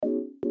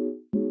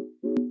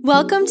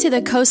Welcome to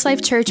the Coast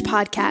Life Church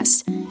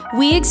podcast.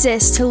 We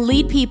exist to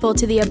lead people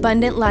to the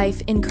abundant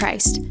life in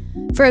Christ.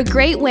 For a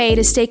great way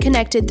to stay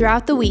connected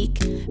throughout the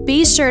week,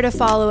 be sure to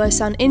follow us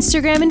on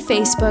Instagram and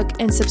Facebook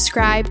and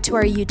subscribe to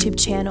our YouTube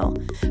channel.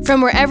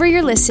 From wherever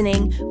you're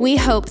listening, we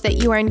hope that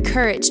you are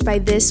encouraged by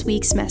this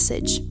week's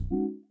message.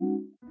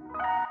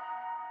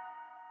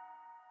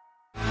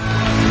 Come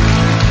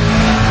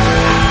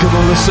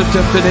on, let's lift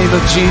up the name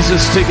of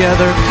Jesus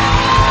together.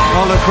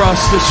 All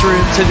across this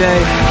room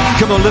today.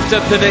 Come on, lift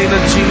up the name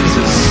of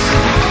Jesus.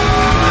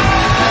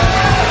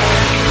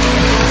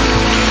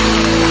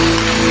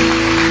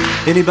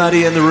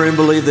 Anybody in the room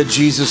believe that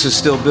Jesus is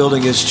still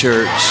building his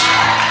church?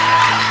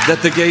 That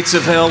the gates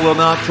of hell will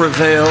not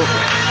prevail?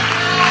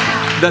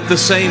 That the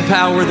same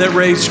power that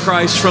raised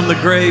Christ from the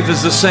grave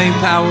is the same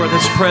power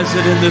that's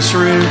present in this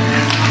room?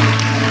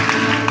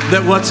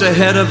 That what's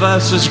ahead of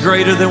us is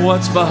greater than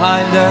what's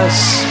behind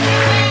us?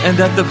 And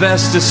that the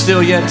best is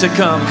still yet to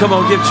come. Come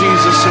on, give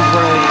Jesus some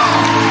praise.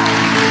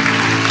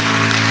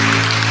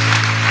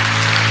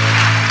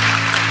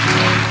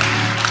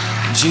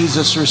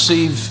 Jesus,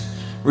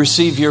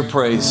 receive your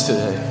praise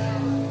today.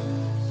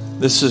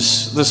 This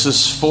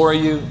is for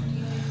you.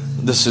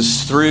 This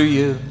is through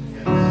you.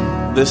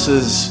 This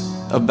is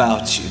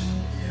about you.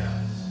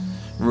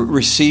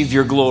 Receive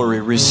your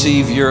glory.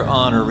 Receive your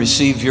honor.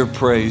 Receive your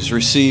praise.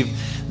 Receive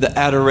the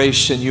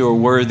adoration you are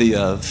worthy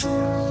of.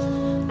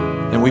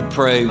 And we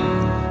pray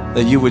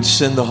that you would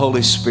send the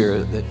Holy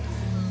Spirit,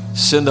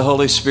 send the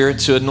Holy Spirit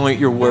to anoint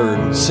your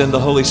word. Send the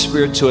Holy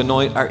Spirit to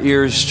anoint our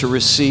ears to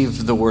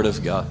receive the word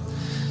of God.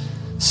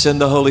 Send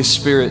the Holy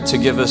Spirit to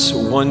give us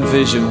one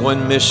vision,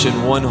 one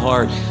mission, one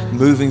heart,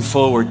 moving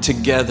forward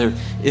together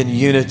in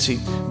unity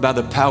by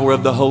the power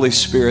of the Holy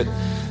Spirit.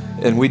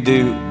 And we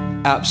do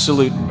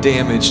absolute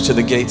damage to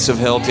the gates of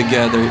hell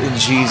together in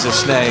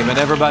Jesus' name. And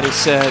everybody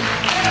said,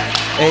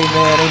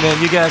 amen, amen.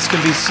 You guys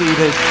can be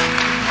seated.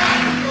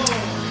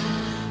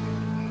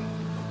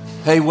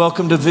 Hey,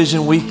 welcome to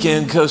Vision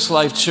Weekend, Coast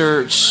Life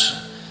Church.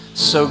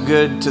 So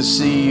good to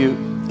see you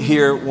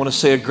here. I want to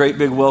say a great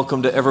big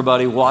welcome to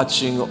everybody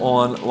watching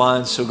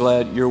online. So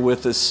glad you're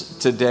with us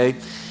today.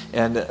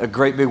 And a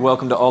great big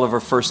welcome to all of our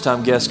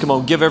first-time guests. Come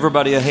on, give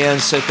everybody a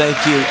hand. Say thank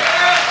you.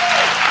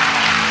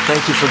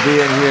 Thank you for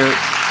being here.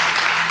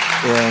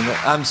 And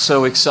I'm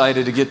so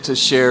excited to get to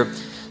share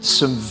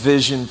some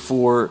vision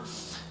for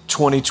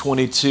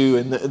 2022.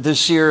 And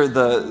this year,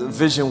 the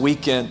Vision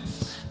Weekend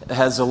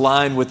has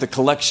aligned with the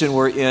collection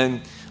we're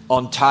in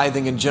on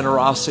tithing and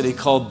generosity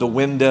called The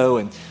Window,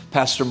 and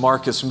Pastor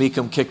Marcus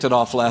Meekum kicked it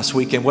off last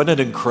weekend. Wasn't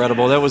it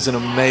incredible? That was an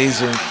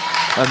amazing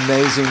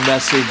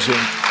message. And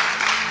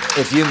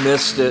if you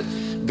missed it,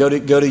 go to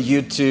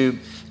YouTube,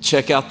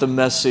 check out the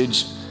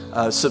message,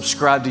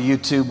 subscribe to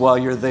YouTube while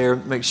you're there.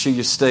 Make sure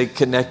you stay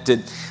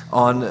connected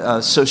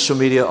on social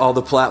media, all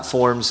the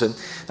platforms. And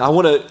I'm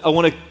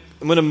going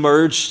to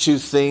merge two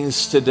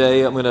things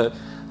today. I'm going to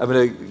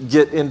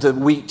get into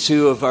week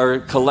 2 of our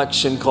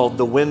collection called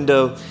The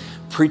Window,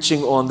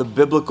 preaching on the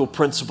biblical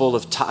principle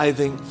of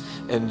tithing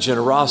and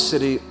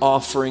generosity,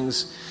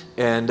 offerings.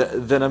 And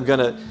then I'm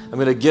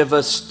gonna give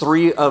us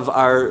 3 of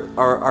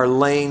our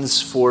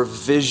lanes for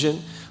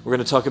vision. We're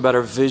going to talk about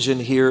our vision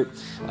here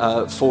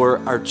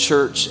for our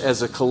church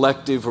as a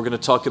collective. We're going to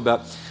talk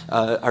about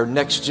our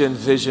next gen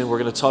vision. We're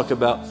going to talk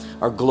about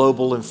our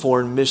global and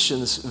foreign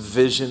missions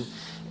vision.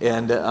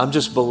 And I'm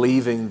just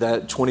believing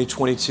that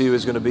 2022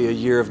 is going to be a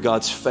year of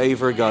God's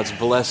favor, God's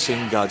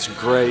blessing, God's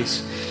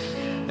grace.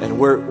 And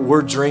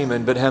we're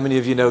dreaming, but how many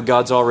of you know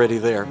God's already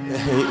there?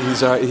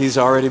 He's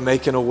already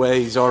making a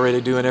way. He's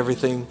already doing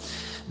everything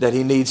that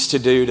he needs to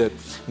do to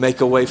make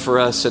a way for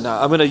us. And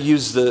I'm going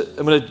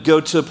to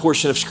go to a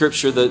portion of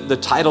scripture. The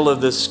title of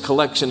this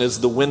collection is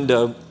The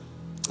Window.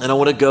 And I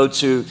want to go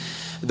to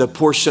the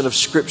portion of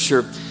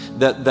scripture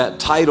that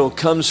title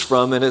comes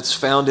from, and it's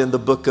found in the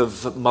book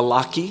of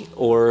Malachi,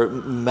 or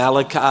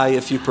Malachi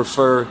if you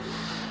prefer.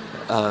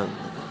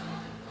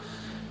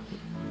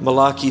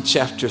 Malachi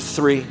chapter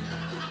 3.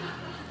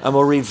 I'm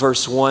going to read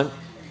verse 1,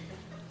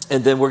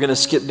 and then we're going to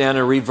skip down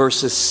and read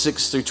verses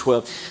 6 through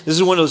 12. This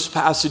is one of those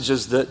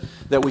passages that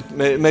we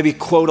maybe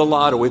quote a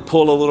lot or we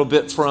pull a little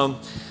bit from,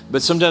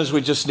 but sometimes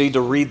we just need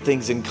to read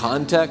things in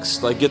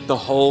context, like get the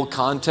whole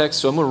context.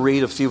 So I'm going to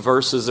read a few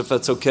verses if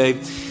that's okay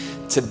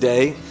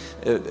today.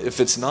 If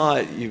it's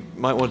not, you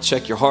might want to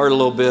check your heart a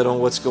little bit on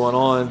what's going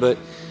on. But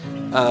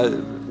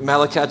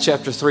Malachi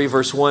chapter 3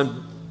 verse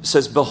 1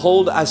 says,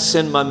 "Behold, I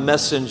send my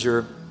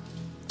messenger,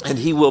 and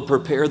he will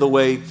prepare the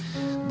way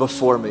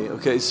before me."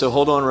 Okay, so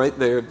hold on right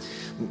there.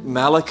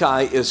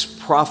 Malachi is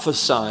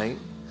prophesying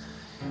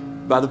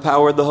by the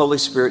power of the Holy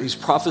Spirit. He's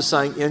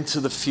prophesying into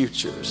the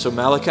future. So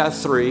Malachi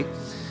 3,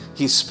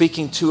 he's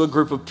speaking to a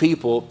group of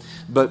people,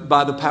 but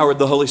by the power of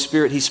the Holy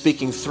Spirit, he's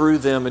speaking through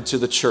them into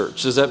the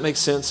church. Does that make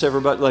sense,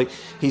 everybody? Like,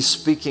 he's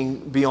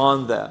speaking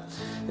beyond that.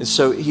 And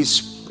so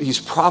he's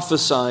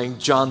prophesying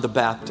John the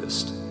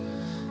Baptist.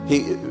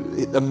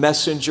 A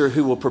messenger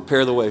who will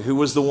prepare the way. Who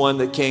was the one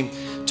that came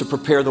to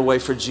prepare the way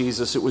for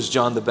Jesus? It was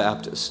John the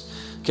Baptist.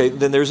 Okay,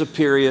 then there's a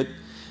period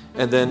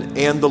and then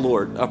and the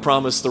Lord. I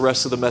promise the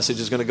rest of the message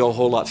is going to go a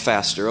whole lot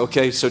faster,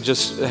 okay? So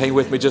just hang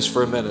with me just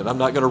for a minute. I'm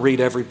not going to read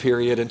every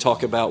period and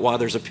talk about why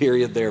there's a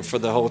period there for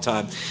the whole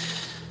time.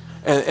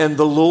 And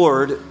the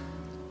Lord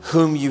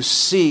whom you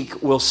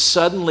seek will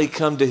suddenly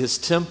come to his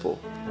temple.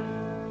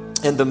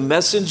 And the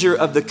messenger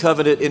of the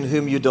covenant in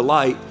whom you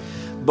delight,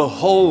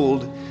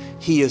 behold,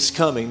 he is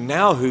coming.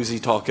 Now who's he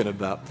talking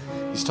about?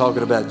 He's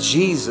talking about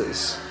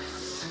Jesus.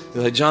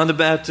 Like John the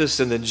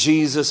Baptist and then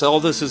Jesus. All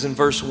this is in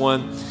verse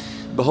 1.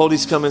 Behold,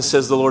 he's coming,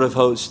 says the Lord of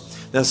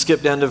hosts. Now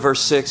skip down to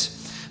verse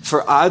 6.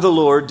 For I, the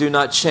Lord, do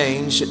not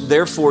change.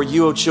 Therefore,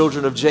 you, O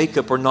children of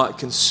Jacob, are not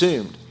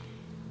consumed.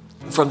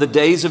 From the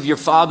days of your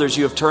fathers,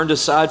 you have turned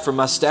aside from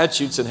my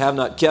statutes and have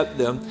not kept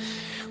them.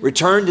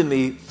 Return to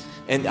me,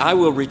 and I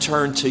will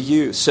return to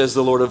you, says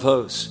the Lord of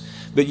hosts.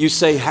 But you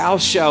say, how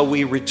shall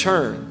we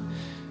return?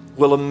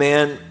 Will a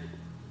man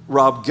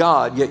rob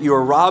God? Yet you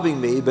are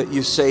robbing me. But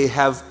you say,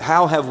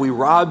 how have we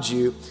robbed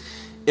you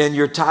in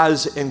your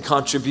tithes and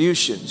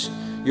contributions?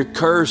 Your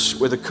curse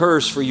with a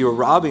curse, for you are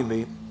robbing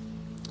me,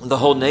 the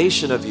whole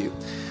nation of you.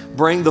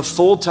 Bring the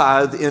full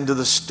tithe into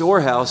the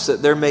storehouse,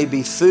 that there may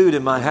be food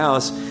in my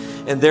house,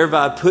 and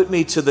thereby put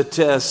me to the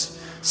test,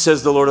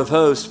 says the Lord of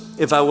hosts,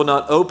 if I will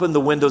not open the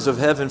windows of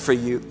heaven for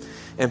you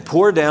and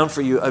pour down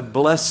for you a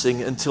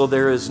blessing until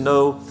there is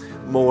no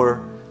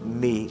more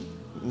need.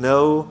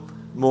 No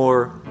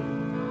more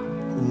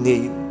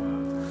need.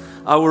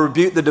 I will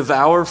rebuke the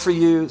devourer for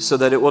you, so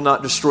that it will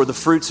not destroy the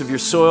fruits of your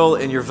soil,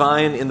 and your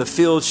vine in the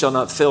field shall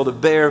not fail to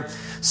bear,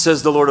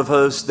 says the Lord of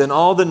hosts. Then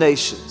all the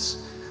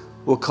nations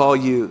will call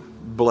you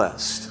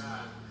blessed.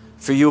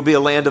 For you will be a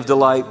land of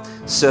delight,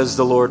 says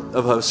the Lord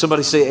of hosts.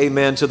 Somebody say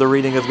amen to the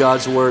reading of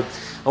God's word.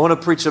 I want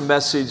to preach a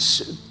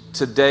message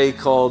today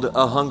called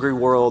A Hungry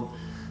World,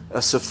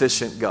 a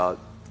Sufficient God.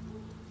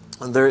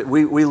 And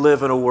we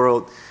live in a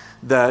world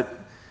that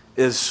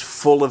is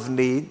full of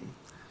need,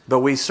 but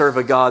we serve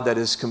a God that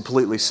is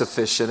completely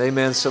sufficient.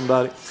 Amen,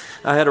 somebody?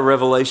 I had a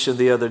revelation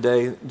the other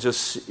day.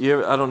 Just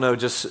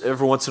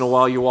every once in a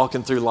while you're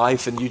walking through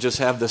life and you just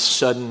have this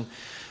sudden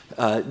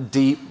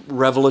deep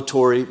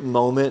revelatory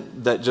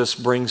moment that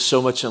just brings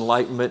so much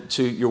enlightenment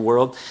to your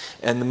world.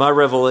 And my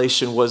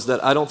revelation was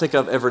that I don't think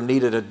I've ever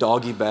needed a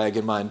doggy bag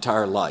in my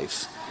entire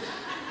life.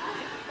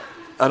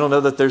 I don't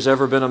know that there's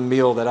ever been a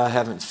meal that I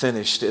haven't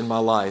finished in my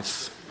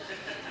life.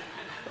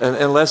 And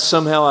unless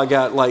somehow I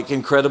got like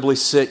incredibly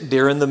sick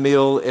during the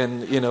meal,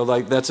 and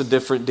that's a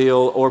different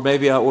deal. Or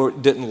maybe I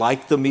didn't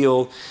like the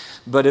meal.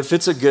 But if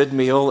it's a good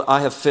meal,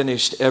 I have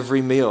finished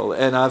every meal.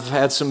 And I've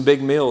had some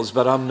big meals,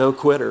 but I'm no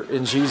quitter.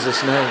 In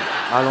Jesus' name,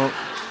 I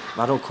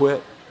don't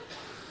quit.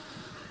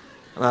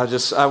 And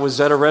I was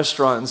at a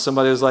restaurant and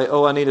somebody was like,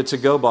 oh, I need a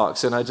to-go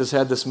box. And I just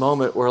had this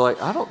moment where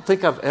like, I don't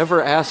think I've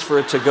ever asked for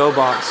a to-go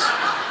box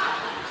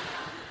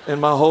in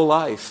my whole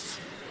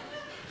life.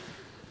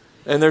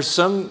 And there's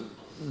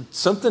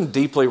something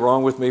deeply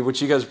wrong with me,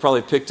 which you guys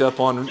probably picked up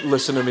on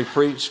listening to me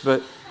preach,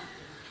 but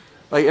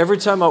like every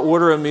time I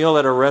order a meal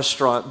at a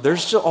restaurant,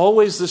 there's just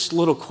always this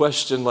little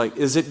question like,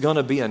 is it going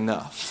to be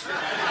enough?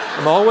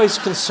 I'm always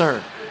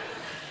concerned.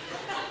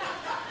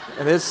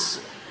 And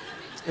it's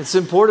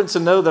important to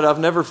know that I've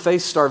never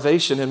faced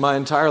starvation in my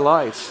entire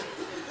life.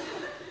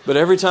 But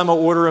every time I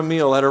order a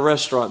meal at a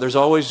restaurant, there's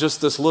always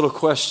just this little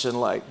question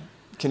like,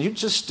 can you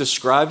just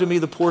describe to me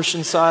the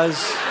portion size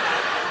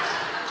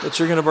that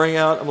you're going to bring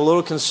out? I'm a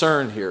little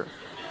concerned here.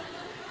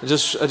 I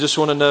just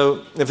want to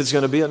know if it's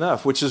going to be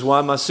enough, which is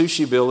why my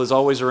sushi bill is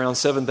always around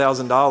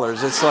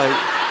 $7,000. It's like,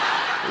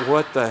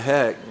 what the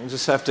heck? I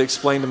just have to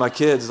explain to my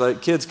kids,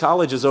 like, kids,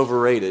 college is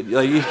overrated.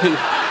 Like,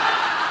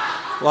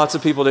 lots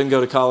of people didn't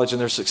go to college and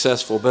they're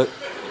successful, but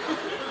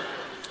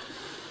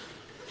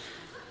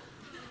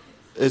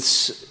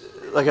it's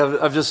like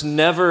I've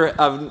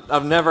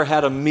never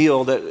had a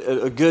meal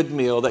a good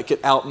meal that could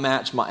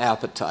outmatch my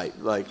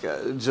appetite. Like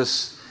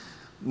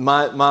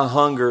my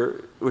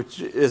hunger,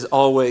 which is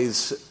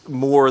always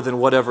more than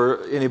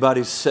whatever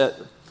anybody's set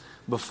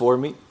before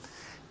me.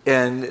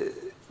 And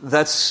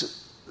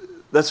that's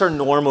our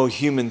normal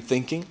human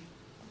thinking.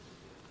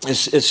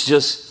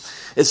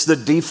 It's the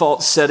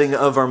default setting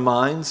of our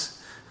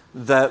minds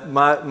that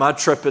my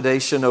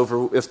trepidation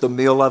over if the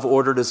meal I've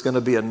ordered is going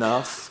to be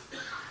enough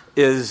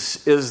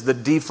is the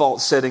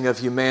default setting of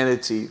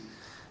humanity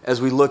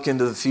as we look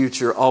into the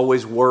future,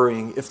 always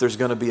worrying if there's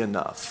going to be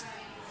enough.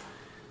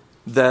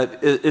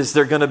 That is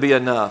there going to be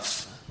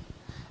enough?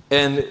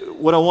 And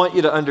what I want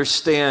you to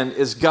understand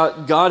is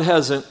God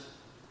hasn't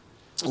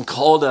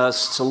called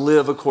us to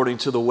live according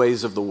to the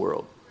ways of the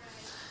world.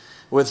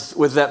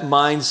 With that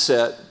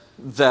mindset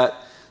that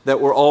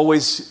we're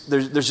always,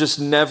 there's just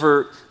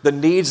never, the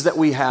needs that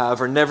we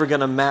have are never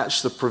going to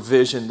match the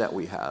provision that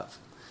we have.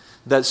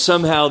 That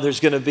somehow there's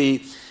going to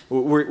be,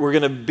 we're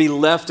going to be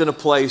left in a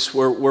place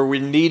where we're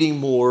needing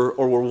more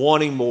or we're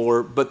wanting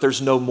more, but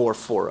there's no more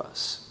for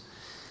us.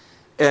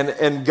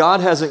 And God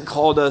hasn't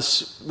called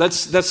us,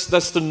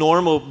 that's the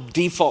normal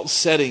default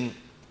setting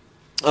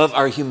of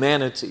our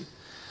humanity.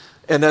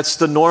 And that's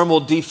the normal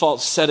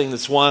default setting.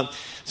 That's why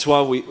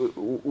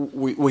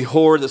we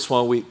hoard. That's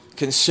why we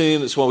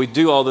consume. That's why we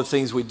do all the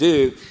things we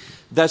do.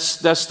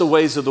 That's the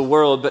ways of the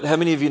world. But how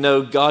many of you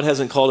know God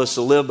hasn't called us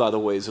to live by the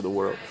ways of the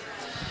world?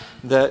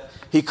 That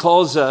He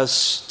calls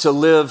us to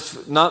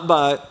live not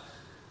by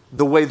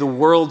the way the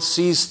world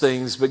sees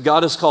things, but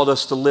God has called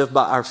us to live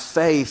by our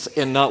faith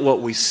and not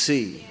what we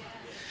see.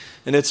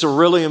 And it's a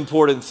really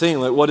important thing.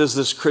 Like, what is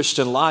this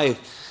Christian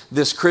life?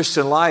 This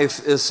Christian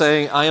life is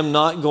saying, I am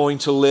not going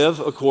to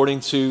live according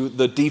to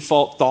the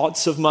default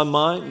thoughts of my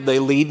mind. They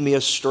lead me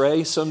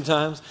astray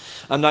sometimes.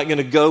 I'm not going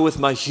to go with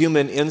my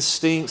human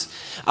instincts.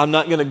 I'm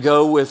not going to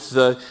go with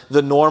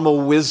the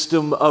normal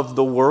wisdom of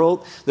the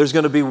world. There's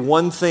going to be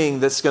one thing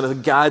that's going to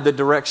guide the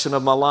direction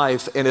of my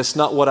life, and it's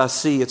not what I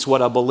see, it's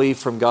what I believe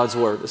from God's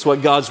Word. It's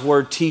what God's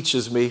Word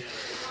teaches me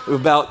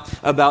about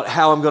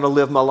how I'm going to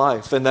live my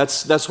life. And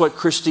that's what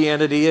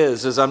Christianity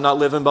is I'm not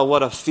living by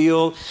what I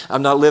feel.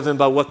 I'm not living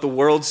by what the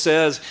world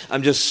says.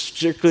 I'm just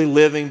strictly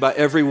living by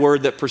every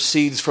word that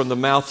proceeds from the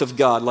mouth of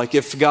God. Like,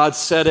 if God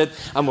said it,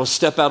 I'm going to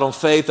step out on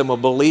faith. I'm going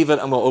to believe it.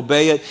 I'm going to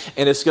obey it.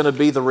 And it's going to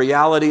be the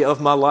reality of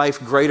my life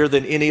greater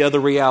than any other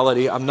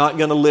reality. I'm not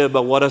going to live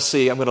by what I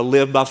see. I'm going to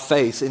live by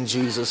faith in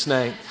Jesus'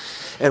 name.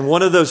 And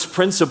one of those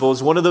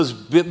principles, one of those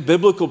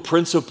biblical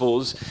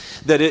principles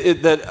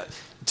that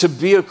to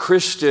be a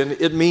Christian,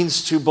 it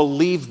means to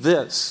believe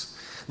this,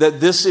 that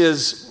this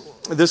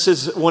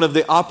is one of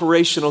the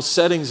operational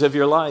settings of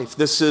your life.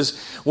 This is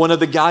one of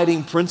the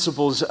guiding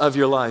principles of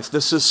your life.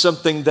 This is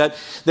something that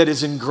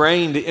is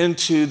ingrained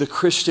into the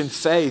Christian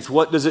faith.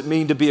 What does it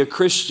mean to be a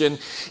Christian?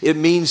 It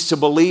means to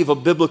believe a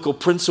biblical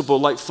principle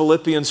like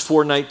Philippians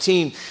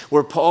 4:19,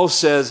 where Paul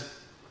says,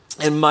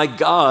 and my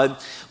God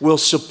will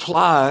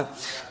supply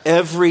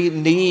every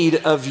need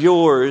of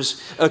yours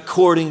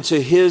according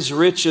to His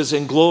riches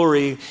and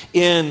glory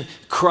in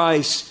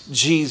Christ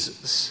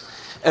Jesus.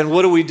 And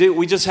what do?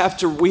 We have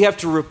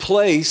to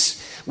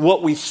replace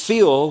what we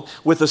feel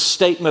with a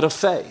statement of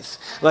faith.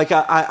 Like,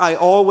 I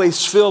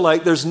always feel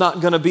like there's not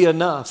going to be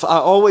enough. I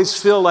always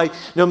feel like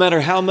no matter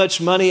how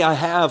much money I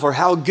have or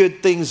how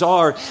good things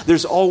are,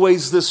 there's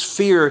always this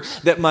fear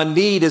that my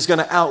need is going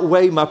to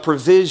outweigh my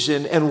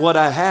provision and what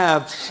I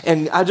have.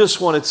 And I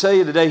just want to tell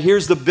you today,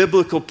 here's the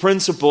biblical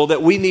principle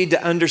that we need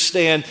to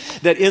understand,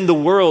 that in the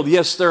world,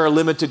 yes, there are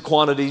limited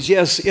quantities.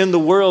 Yes, in the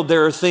world,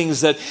 there are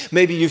things that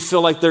maybe you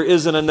feel like there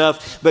isn't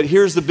enough. But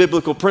here's the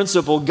biblical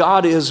principle.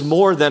 God is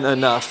more than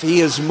enough. He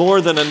is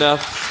more than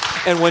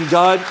enough. And when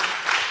God...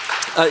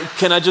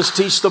 can I just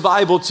teach the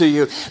Bible to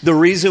you? The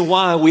reason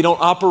why we don't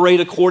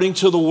operate according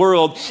to the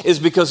world is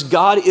because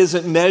God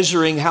isn't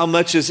measuring how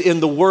much is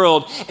in the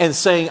world and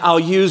saying, I'll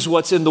use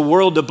what's in the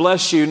world to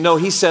bless you. No,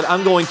 He said,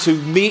 I'm going to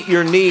meet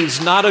your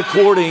needs, not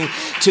according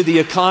to the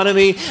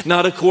economy,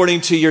 not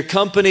according to your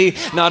company,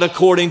 not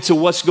according to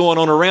what's going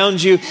on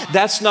around you.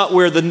 That's not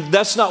where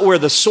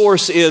the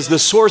source is. The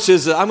source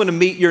is that I'm going to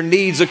meet your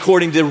needs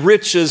according to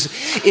riches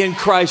in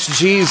Christ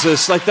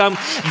Jesus. Like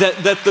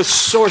that the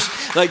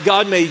source, like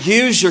God may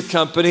use your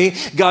company,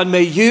 God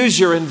may use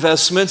your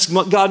investments,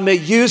 God may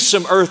use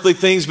some earthly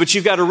things, but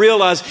you've got to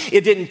realize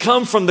it didn't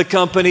come from the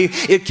company,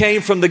 it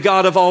came from the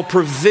God of all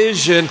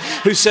provision,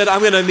 who said, I'm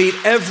going to meet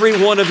every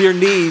one of your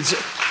needs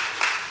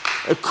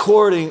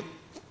according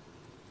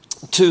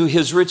to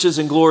His riches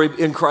and glory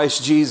in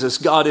Christ Jesus.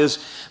 God is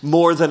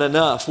more than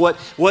enough.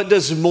 What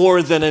does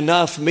more than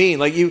enough mean?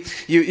 Like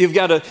you've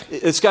got to,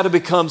 it's got to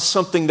become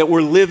something that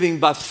we're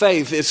living by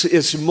faith.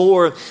 It's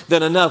more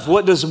than enough.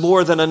 What does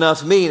more than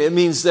enough mean? It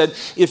means that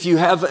if you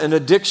have an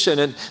addiction,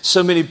 and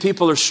so many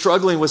people are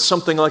struggling with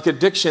something like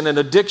addiction, and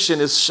addiction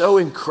is so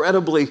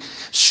incredibly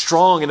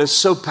strong and is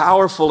so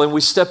powerful, and we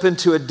step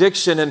into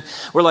addiction and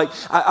we're like,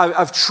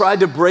 I've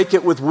tried to break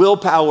it with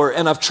willpower,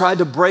 and I've tried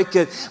to break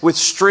it with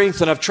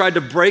strength, and I've tried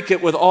to break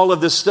it with all of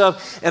this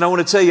stuff. And I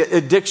want to tell you,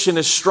 addiction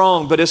is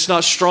strong, but it's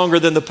not stronger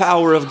than the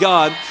power of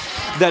God.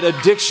 That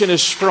addiction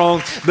is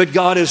strong, but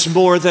God is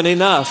more than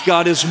enough.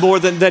 God is more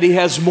than that. He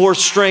has more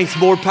strength,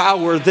 more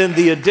power than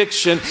the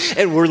addiction.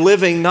 And we're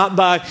living not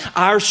by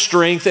our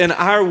strength and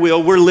our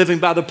will. We're living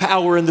by the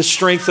power and the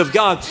strength of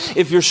God.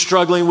 If you're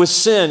struggling with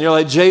sin, you're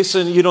like,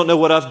 Jason, you don't know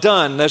what I've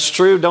done. That's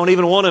true. Don't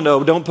even want to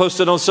know. Don't post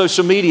it on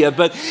social media.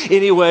 But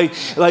anyway,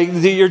 like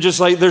you're just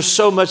like, there's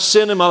so much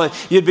sin in my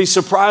life. You'd be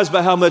surprised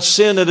by how much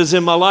sin that is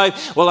in my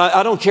life. Well,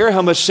 I don't care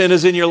how much sin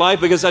is in your life,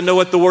 because I know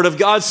what the Word of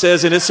God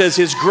says, and it says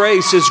His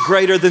grace is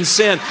greater than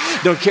sin.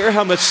 Don't care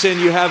how much sin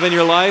you have in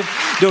your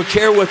life. Don't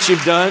care what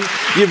you've done.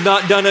 You've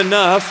not done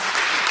enough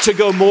to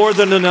go more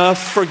than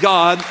enough for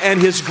God and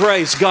His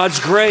grace. God's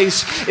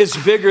grace is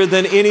bigger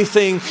than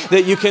anything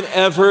that you can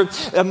ever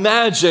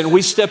imagine.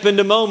 We step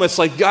into moments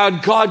like,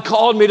 God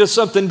called me to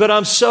something, but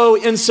I'm so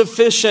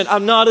insufficient.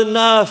 I'm not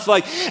enough.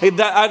 Like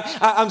that,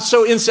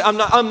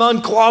 I'm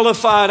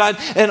unqualified.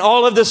 And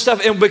all of this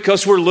stuff. And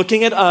because we're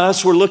looking at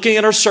us, we're looking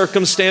at our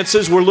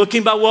circumstances, we're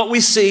looking by what we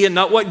see and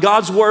not what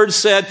God's Word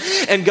said.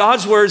 And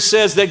God's Word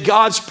says that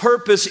God's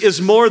purpose is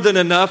more than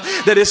enough,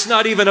 that it's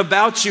not even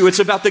about you. It's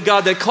about the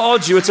God that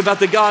called you. It's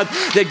about the God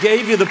that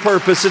gave you the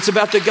purpose. It's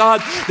about the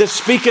God that's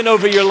speaking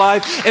over your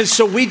life. And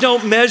so we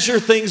don't measure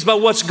things by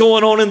what's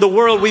going on in the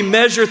world. We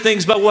measure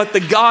things by what the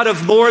God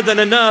of more than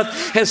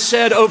enough has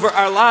said over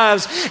our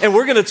lives. And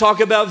we're going to talk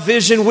about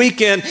Vision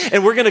Weekend,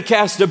 and we're going to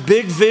cast a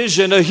big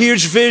vision, a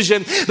huge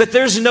vision. But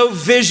there's no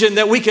vision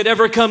that we could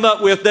ever come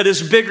up with that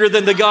is bigger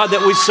than the God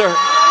that we serve.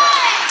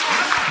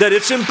 That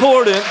it's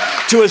important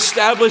to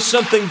establish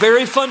something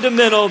very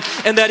fundamental,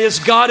 and that is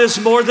God is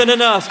more than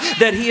enough,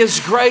 that He is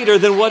greater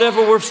than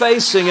whatever we're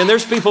facing. And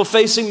there's people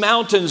facing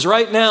mountains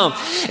right now,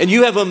 and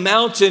you have a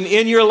mountain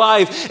in your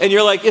life, and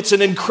you're like, it's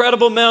an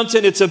incredible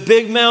mountain, it's a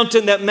big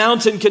mountain, that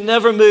mountain can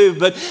never move.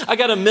 But I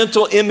got a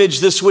mental image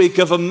this week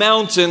of a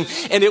mountain,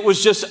 and it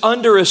was just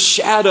under a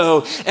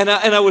shadow, and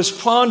I was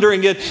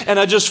pondering it, and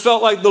I just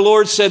felt like the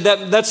Lord said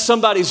that that's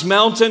somebody's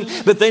mountain,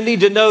 but they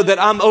need to know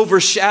that I'm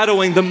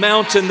overshadowing the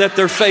mountain that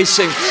they're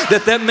facing.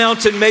 That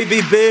mountain may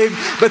be big,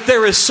 but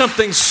there is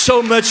something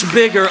so much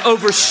bigger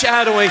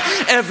overshadowing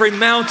every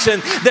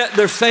mountain that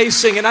they're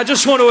facing. And I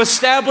just want to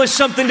establish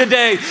something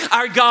today.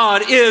 Our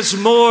God is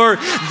more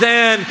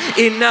than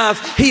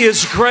enough. He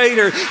is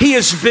greater. He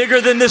is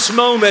bigger than this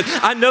moment.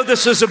 I know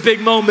this is a big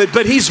moment,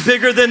 but He's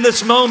bigger than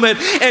this moment.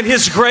 And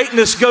His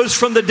greatness goes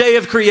from the day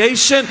of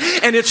creation,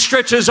 and it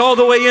stretches all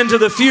the way into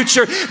the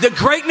future. The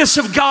greatness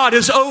of God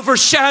is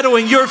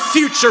overshadowing your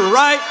future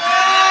right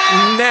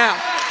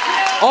now,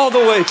 all the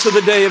way to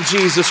the day of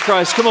Jesus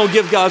Christ. Come on,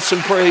 give God some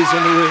praise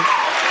in the room.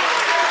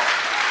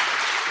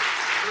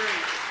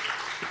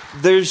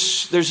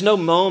 There's no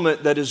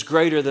moment that is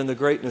greater than the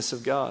greatness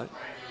of God.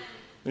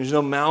 There's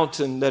no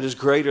mountain that is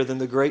greater than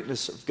the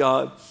greatness of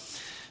God.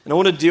 And I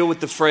want to deal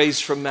with the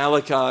phrase from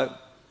Malachi.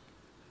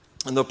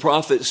 And the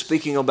prophet,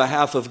 speaking on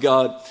behalf of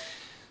God,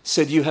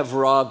 said, "You have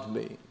robbed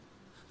me."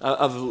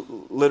 I've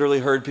literally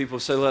heard people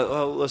say,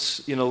 "Oh,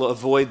 let's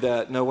avoid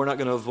that." No, we're not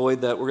going to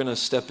avoid that. We're going to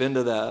step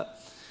into that.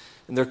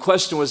 And their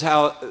question was,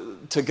 how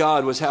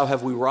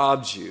have we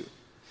robbed you?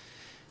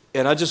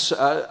 And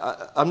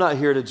I'm not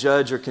here to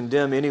judge or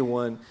condemn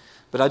anyone,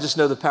 but I just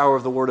know the power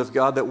of the Word of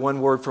God, that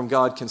one word from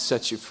God can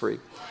set you free.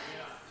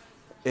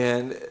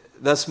 And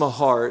that's my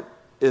heart,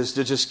 is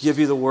to just give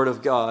you the Word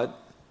of God.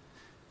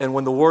 And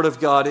when the Word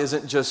of God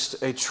isn't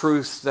just a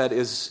truth that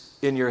is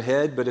in your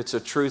head, but it's a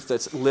truth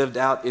that's lived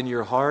out in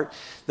your heart,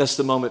 that's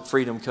the moment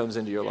freedom comes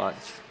into your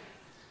life.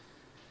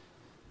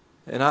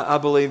 And I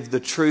believe the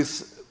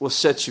truth will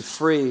set you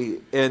free.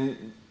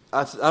 And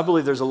I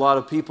believe there's a lot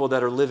of people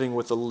that are living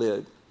with a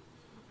lid.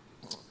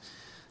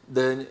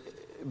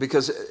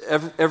 Because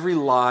every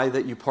lie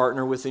that you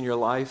partner with in your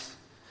life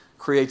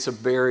creates a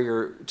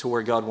barrier to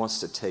where God wants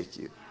to take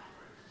you.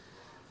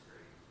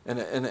 And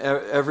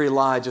every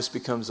lie just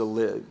becomes a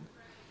lid.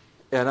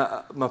 And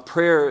my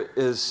prayer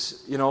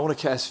is, I want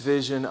to cast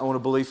vision. I want to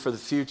believe for the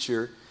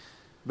future.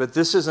 But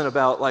this isn't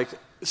about like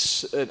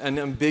an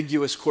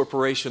ambiguous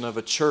corporation of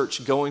a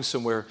church going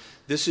somewhere.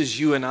 This is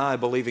you and I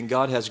believing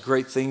God has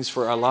great things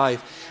for our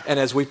life. And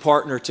as we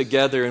partner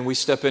together and we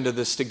step into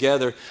this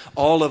together,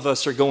 all of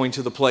us are going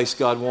to the place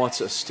God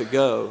wants us to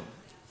go.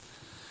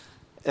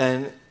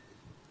 And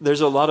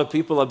there's a lot of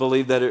people, I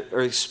believe, that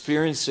are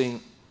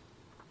experiencing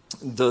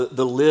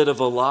the lid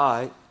of a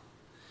lie.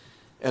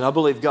 And I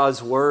believe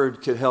God's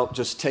Word could help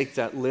just take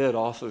that lid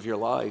off of your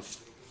life.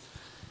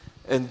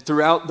 And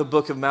throughout the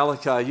book of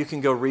Malachi, you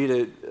can go read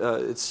it.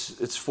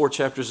 It's 4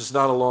 chapters. It's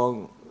not a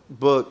long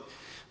book.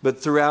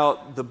 But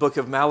throughout the book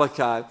of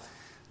Malachi,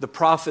 the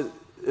prophet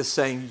is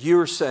saying,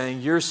 you're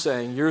saying, you're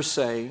saying, you're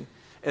saying.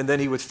 And then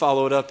he would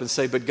follow it up and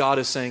say, but God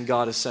is saying,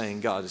 God is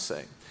saying, God is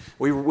saying.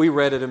 We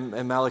read it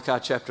in Malachi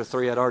chapter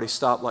 3. I'd already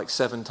stopped like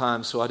 7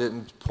 times, so I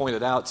didn't point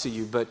it out to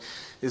you. But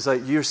it's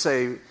like, you're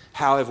saying,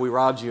 how have we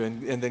robbed you?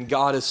 And then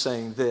God is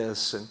saying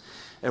this.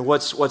 And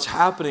what's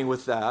happening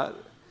with that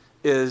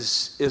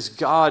is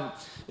God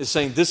is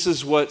saying, this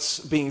is what's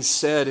being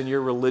said in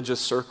your religious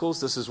circles.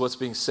 This is what's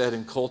being said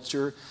in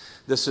culture.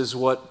 This is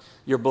what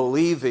you're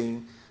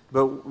believing.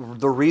 But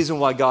the reason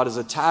why God is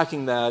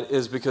attacking that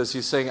is because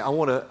He's saying, I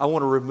want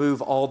to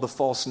remove all the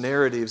false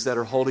narratives that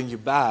are holding you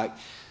back.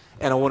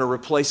 And I want to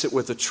replace it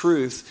with a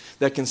truth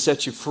that can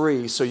set you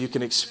free so you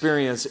can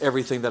experience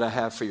everything that I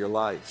have for your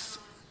life.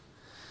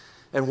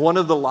 And one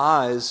of the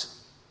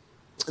lies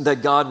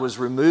that God was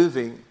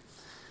removing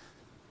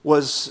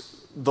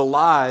was the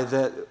lie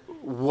that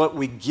what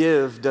we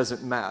give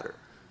doesn't matter.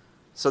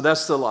 So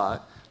that's the lie.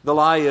 The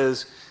lie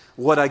is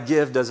what I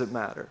give doesn't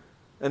matter.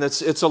 And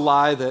it's a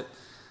lie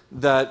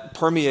that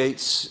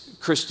permeates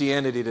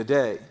Christianity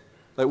today.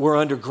 Like we're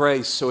under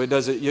grace, so it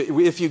doesn't.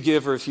 If you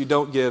give or if you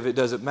don't give, it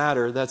doesn't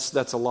matter. That's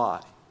a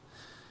lie.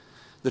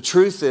 The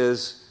truth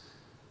is,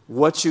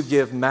 what you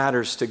give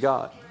matters to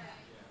God.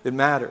 It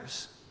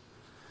matters.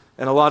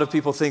 And a lot of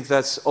people think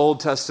that's Old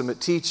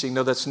Testament teaching.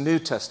 No, that's New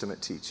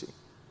Testament teaching.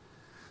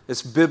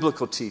 It's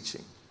biblical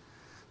teaching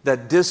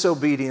that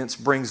disobedience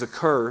brings a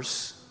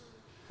curse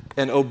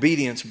and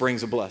obedience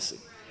brings a blessing.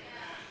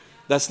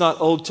 That's not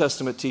Old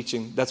Testament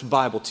teaching. That's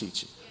Bible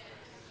teaching.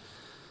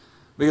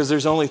 Because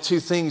there's only 2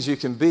 things you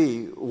can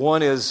be.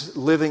 One is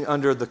living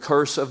under the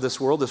curse of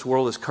this world. This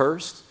world is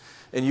cursed.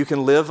 And you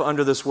can live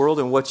under this world,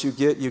 and what you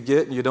get,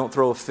 and you don't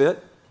throw a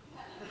fit.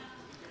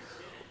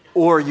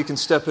 Or you can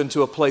step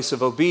into a place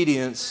of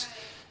obedience,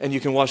 and you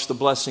can watch the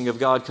blessing of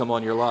God come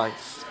on your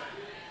life.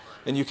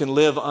 And you can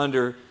live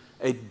under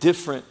a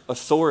different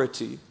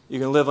authority. You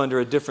can live under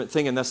a different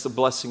thing, and that's the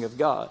blessing of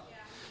God.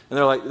 And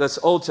they're like, that's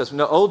Old Testament.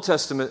 No, Old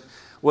Testament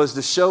was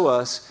to show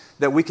us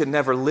that we could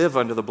never live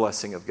under the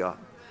blessing of God.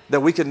 That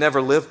we could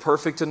never live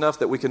perfect enough,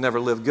 that we could never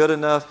live good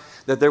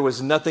enough, that there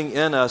was nothing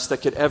in us that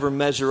could ever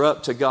measure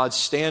up to God's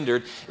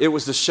standard. It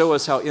was to show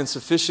us how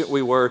insufficient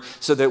we were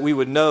so that we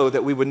would know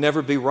that we would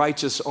never be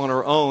righteous on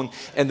our own.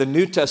 And the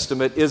New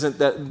Testament isn't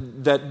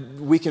that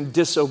we can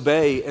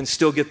disobey and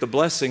still get the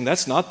blessing.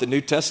 That's not the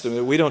New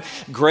Testament.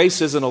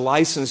 Grace isn't a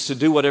license to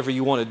do whatever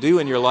you want to do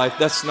in your life.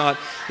 That's not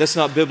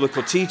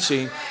biblical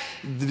teaching.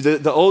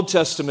 The Old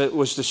Testament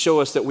was to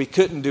show us that we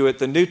couldn't do it.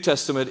 The New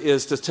Testament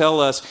is to tell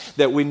us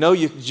that we know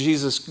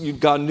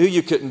God knew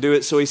you couldn't do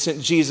it, so He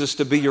sent Jesus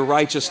to be your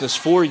righteousness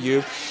for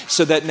you,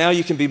 so that now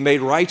you can be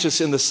made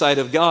righteous in the sight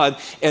of God,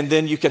 and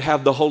then you can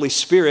have the Holy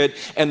Spirit,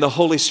 and the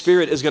Holy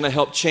Spirit is going to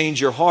help change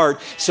your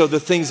heart. So the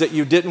things that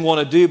you didn't want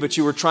to do, but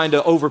you were trying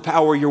to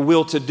overpower your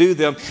will to do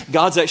them,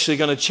 God's actually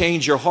going to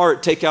change your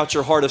heart, take out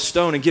your heart of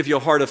stone and give you a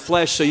heart of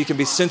flesh, so you can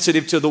be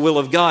sensitive to the will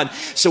of God.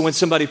 So when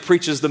somebody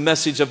preaches the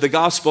message of the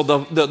gospel,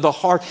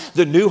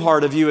 the new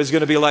heart of you is going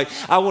to be like,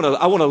 I want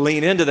to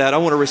lean into that. I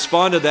want to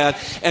respond to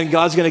that. And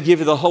God's going to give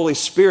you the Holy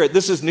Spirit.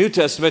 This is New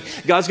Testament.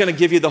 God's going to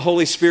give you the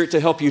Holy Spirit to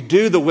help you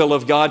do the will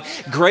of God.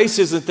 Grace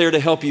isn't there to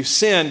help you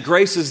sin.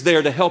 Grace is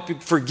there to help you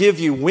forgive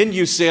you when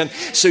you sin,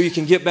 so you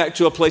can get back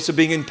to a place of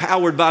being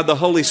empowered by the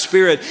Holy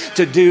Spirit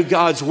to do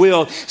God's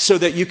will, so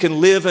that you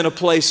can live in a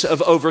place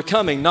of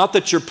overcoming. Not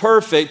that you're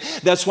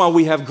perfect. That's why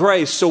we have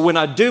grace. So when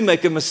I do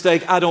make a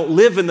mistake, I don't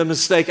live in the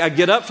mistake. I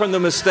get up from the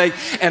mistake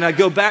and I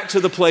go back to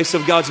the place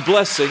of God's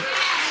blessing,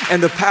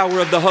 and the power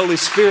of the Holy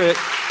Spirit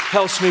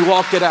helps me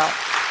walk it out.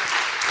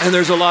 And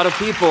there's a lot of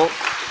people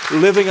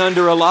living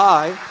under a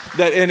lie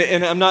that,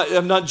 and I'm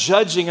not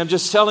judging. I'm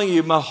just telling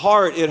you, my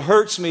heart, it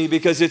hurts me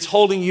because it's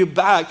holding you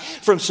back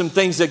from some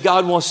things that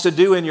God wants to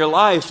do in your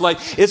life. Like,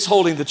 it's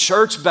holding the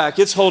church back.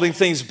 It's holding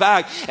things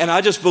back. And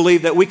I just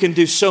believe that we can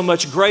do so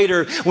much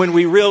greater when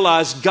we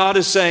realize God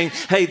is saying,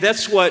 hey,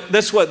 that's what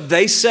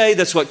they say.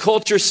 That's what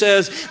culture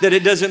says, that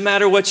it doesn't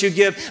matter what you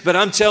give. But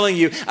I'm telling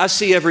you, I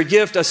see every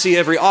gift. I see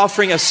every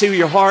offering. I see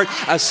your heart.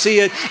 I see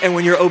it. And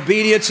when you're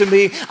obedient to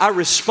me, I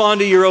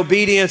respond to your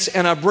obedience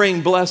and I bring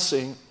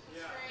blessing.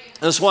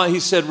 That's why He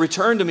said,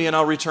 return to me and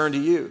I'll return to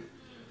you.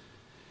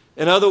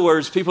 In other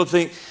words, people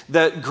think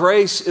that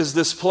grace is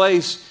this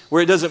place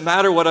where it doesn't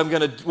matter what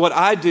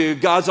I do,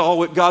 God's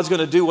going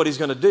to do what He's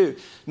going to do.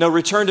 No,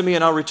 return to me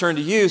and I'll return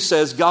to you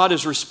says God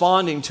is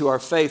responding to our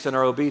faith and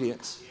our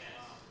obedience.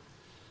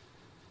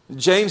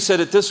 James said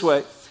it this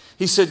way.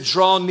 He said,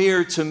 draw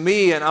near to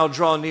me and I'll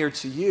draw near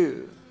to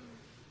you.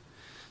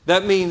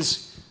 That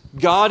means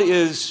God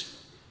is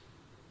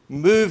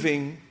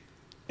moving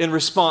in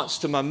response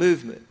to my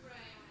movement.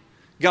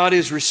 God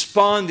is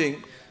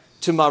responding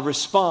to my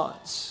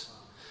response.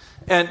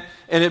 And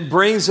it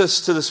brings us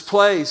to this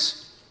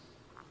place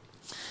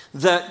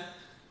that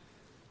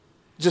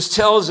just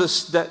tells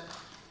us that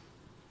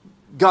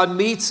God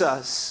meets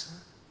us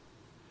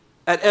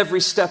at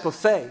every step of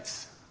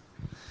faith.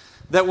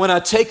 That when I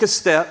take a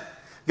step,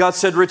 God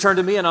said, return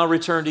to me and I'll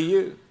return to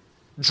you.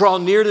 Draw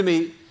near to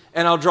me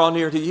and I'll draw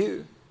near to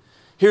you.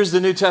 Here's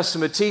the New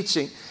Testament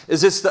teaching,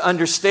 is it's the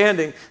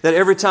understanding that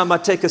every time I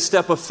take a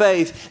step of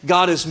faith,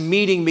 God is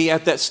meeting me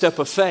at that step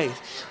of faith,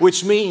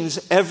 which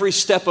means every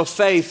step of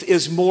faith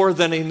is more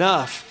than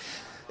enough.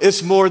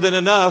 It's more than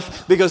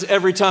enough because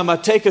every time I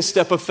take a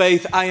step of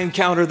faith, I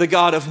encounter the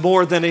God of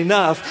more than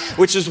enough,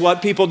 which is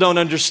what people don't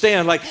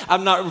understand. Like,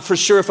 I'm not for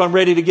sure if I'm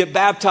ready to get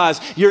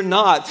baptized. You're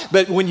not.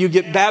 But when you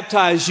get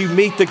baptized, you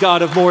meet the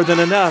God of more than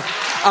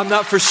enough. I'm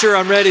not for sure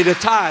I'm ready to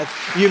tithe.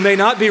 You may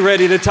not be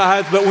ready to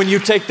tithe, but when you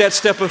take that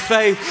step of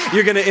faith,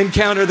 you're going to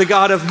encounter the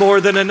God of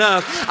more than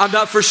enough. I'm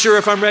not for sure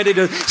if I'm ready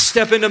to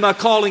step into my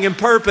calling and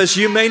purpose.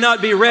 You may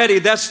not be ready.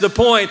 That's the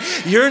point.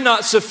 You're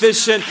not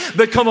sufficient,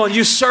 but come on,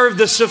 you serve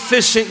the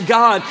sufficient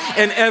God,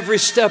 and every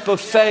step of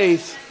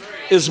faith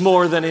is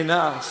more than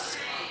enough.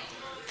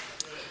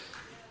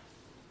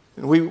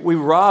 And we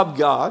rob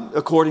God,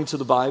 according to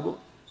the Bible,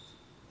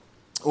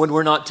 when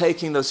we're not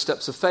taking those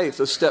steps of faith,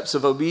 those steps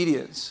of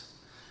obedience.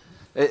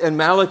 And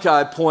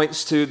Malachi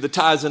points to the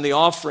tithes and the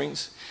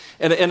offerings.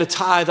 And a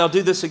tithe, I'll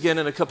do this again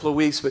in a couple of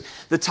weeks, but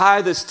the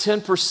tithe is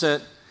 10%.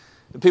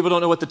 People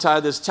don't know what the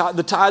tithe is.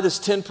 The tithe is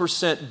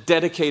 10%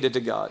 dedicated to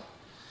God.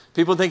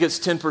 People think it's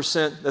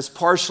 10%. That's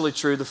partially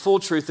true. The full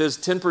truth is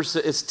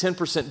 10%. It's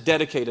 10%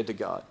 dedicated to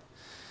God.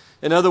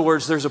 In other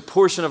words, there's a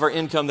portion of our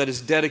income that is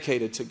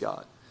dedicated to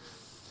God.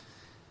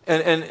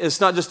 And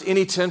it's not just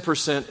any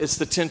 10%, it's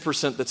the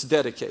 10% that's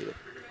dedicated.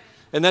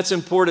 And that's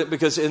important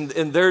because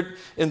in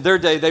their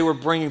day, they were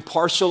bringing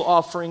partial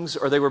offerings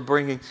or they were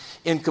bringing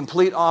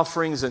incomplete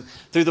offerings. And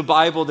through the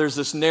Bible, there's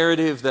this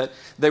narrative that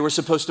they were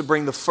supposed to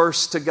bring the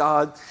first to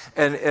God.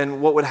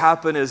 And what would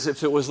happen is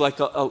if it was like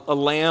a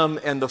lamb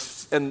and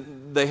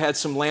they had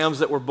some lambs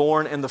that were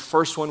born and the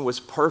first one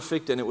was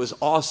perfect and it was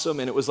awesome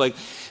and it was like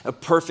a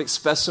perfect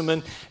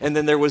specimen. And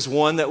then there was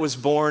one that was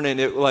born and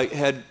it like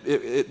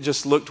it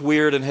just looked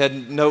weird and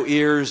had no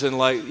ears and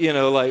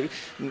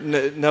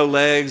no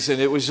legs. And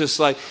it was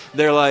just like,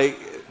 they're like,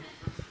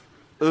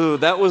 ooh,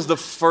 that was the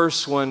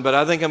first one, but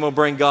I think I'm going to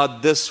bring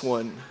God this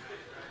one.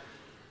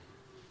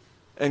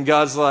 And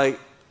God's like,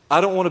 I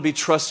don't want to be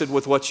trusted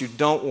with what you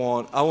don't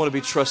want. I want to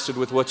be trusted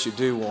with what you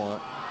do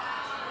want.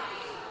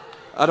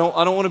 I don't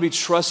want to be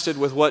trusted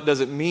with what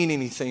doesn't mean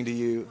anything to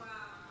you.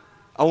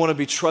 I want to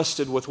be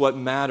trusted with what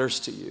matters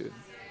to you.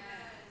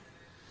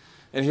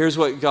 And here's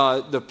what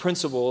the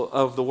principle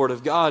of the Word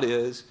of God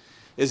is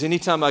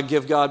anytime I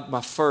give God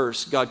my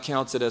first, God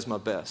counts it as my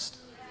best.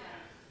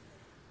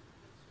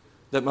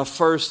 That my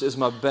first is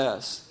my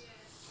best.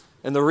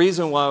 And the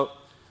reason why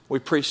we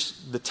preach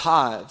the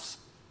tithes,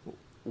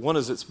 one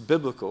is it's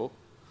biblical.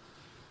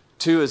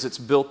 Two is it's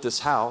built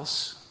this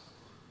house.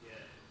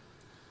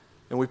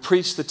 And we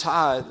preach the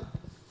tithe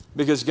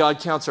because God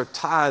counts our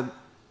tithe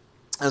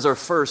as our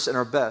first and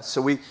our best. So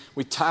we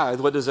tithe.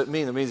 What does that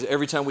mean? It means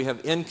every time we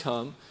have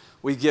income,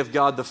 we give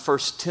God the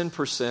first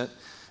 10%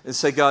 and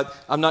say, God,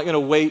 I'm not going to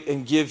wait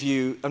and give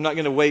you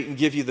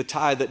the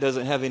tithe that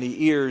doesn't have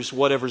any ears,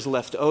 whatever's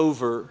left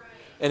over.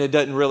 And it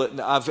doesn't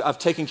really, I've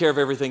taken care of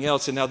everything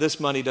else, and now this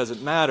money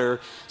doesn't matter,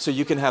 so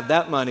you can have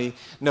that money.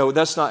 No,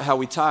 that's not how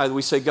we tithe.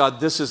 We say, God,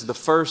 this is the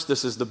first,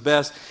 this is the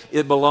best.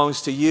 It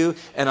belongs to you,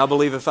 and I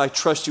believe if I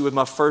trust you with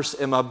my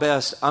first and my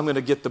best, I'm going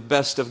to get the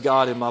best of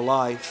God in my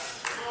life.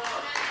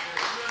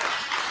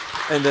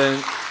 And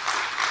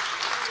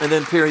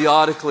then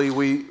periodically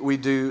we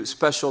do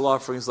special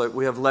offerings, like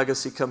we have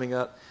Legacy coming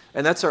up,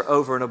 and that's our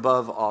over and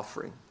above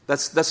offering.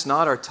 That's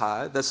not our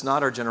tithe, that's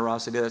not our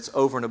generosity, that's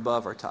over and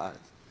above our tithe.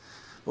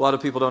 A lot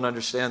of people don't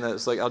understand that.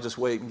 It's like, I'll just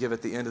wait and give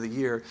at the end of the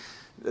year.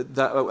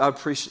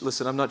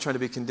 Listen, I'm not trying to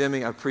be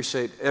condemning. I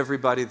appreciate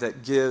everybody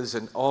that gives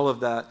and all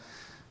of that.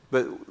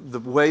 But the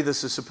way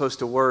this is supposed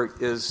to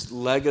work is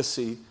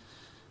Legacy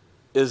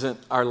isn't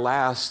our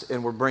last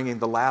and we're bringing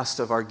the last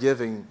of our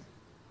giving.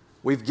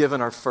 We've given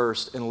our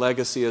first and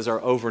Legacy is our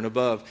over and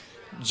above.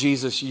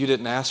 Jesus, you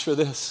didn't ask for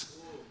this.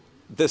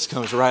 This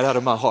comes right out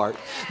of my heart.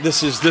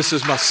 This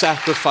is my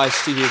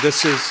sacrifice to you.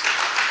 This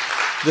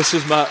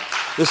is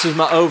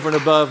my over and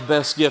above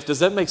best gift. Does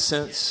that make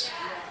sense?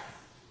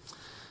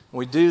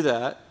 We do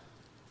that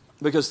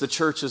because the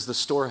church is the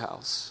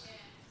storehouse.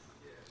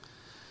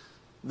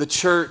 The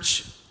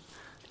church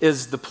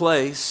is the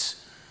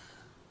place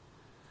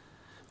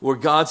where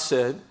God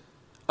said,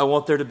 I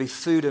want there to be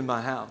food in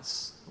my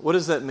house. What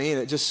does that mean?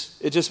 It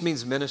just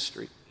means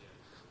ministry.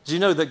 Do you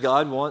know that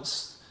God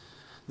wants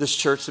this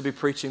church to be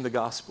preaching the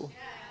gospel?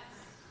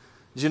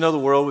 Do you know the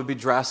world would be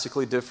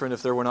drastically different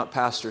if there were not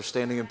pastors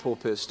standing in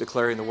pulpits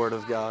declaring the word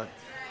of God?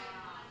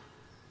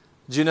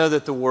 Do you know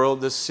that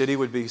this city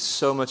would be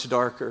so much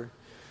darker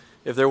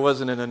if there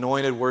wasn't an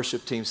anointed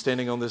worship team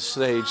standing on this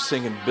stage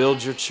singing,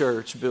 build your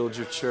church, build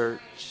your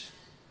church?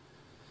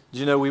 Do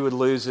you know we would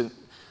lose it?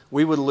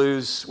 We would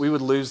lose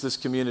this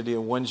community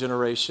in one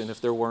generation if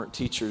there weren't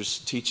teachers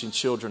teaching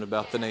children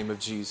about the name of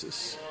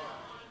Jesus.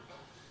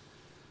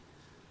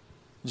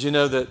 Do you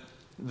know that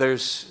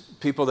there's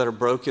people that are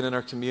broken in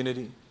our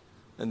community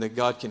and that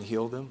God can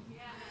heal them?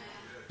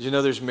 Do you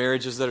know there's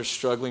marriages that are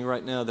struggling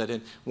right now that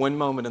in one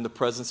moment in the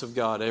presence of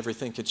God,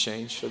 everything could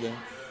change for them?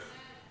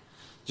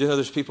 Do you know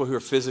there's people who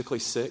are physically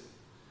sick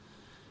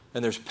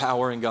and there's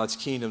power in God's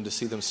kingdom to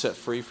see them set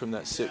free from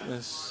that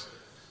sickness?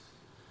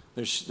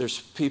 There's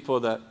people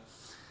that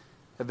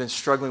have been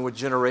struggling with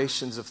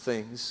generations of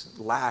things,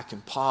 lack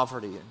and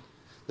poverty, and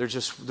they're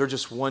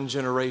just one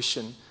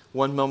generation,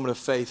 one moment of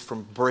faith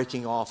from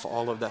breaking off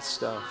all of that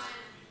stuff.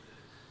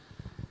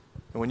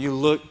 And when you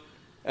look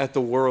at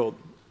the world,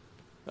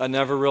 I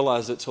never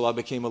realized it till I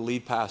became a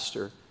lead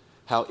pastor,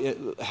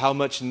 how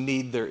much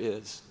need there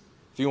is.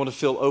 If you want to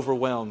feel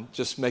overwhelmed,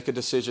 just make a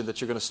decision that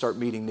you're going to start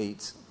meeting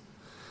needs.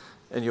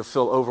 And you'll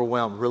feel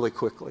overwhelmed really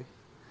quickly.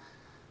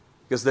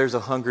 Because there's a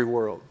hungry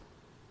world.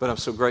 But I'm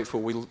so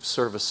grateful we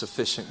serve a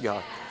sufficient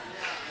God.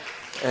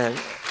 And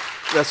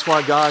that's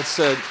why God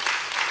said,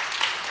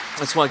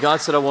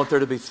 I want there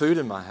to be food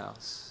in my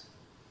house.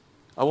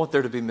 I want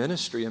there to be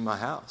ministry in my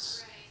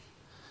house.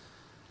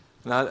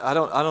 And I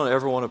don't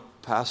ever want to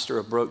pastor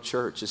a broke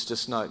church. It's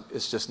just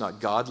not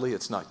godly.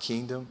 It's not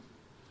kingdom.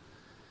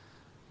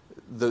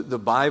 The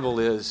Bible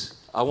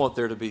is, I want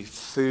there to be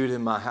food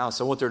in my house.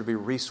 I want there to be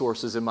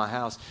resources in my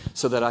house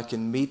so that I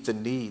can meet the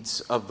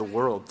needs of the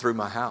world through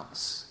my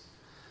house.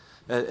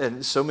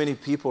 And so many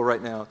people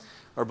right now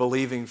are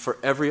believing for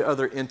every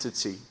other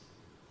entity,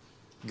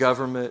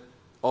 government,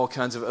 all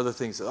kinds of other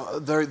things.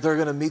 They're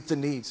going to meet the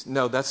needs.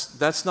 No,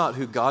 that's not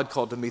who God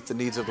called to meet the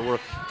needs of the world.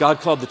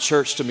 God called the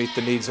church to meet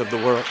the needs of the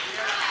world.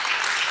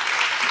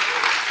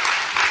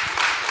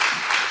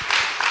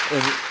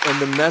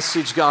 And the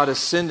message God is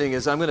sending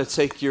is I'm going to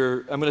take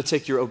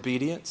your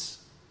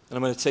obedience and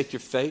I'm going to take your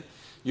faith.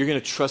 You're going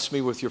to trust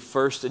me with your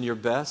first and your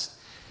best,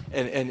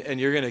 and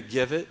you're going to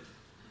give it,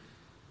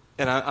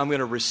 and I'm going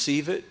to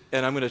receive it,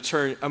 and I'm going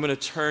to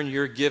turn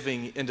your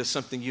giving into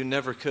something you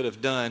never could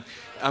have done.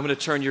 I'm going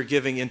to turn your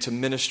giving into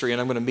ministry,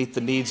 and I'm going to meet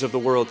the needs of the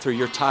world through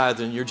your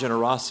tithe and your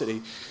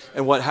generosity.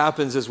 And what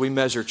happens is we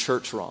measure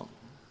church wrong.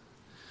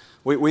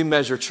 We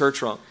measure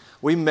church wrong.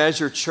 We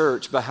measure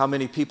church by how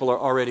many people are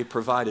already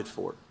provided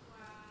for,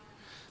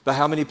 by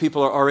how many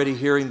people are already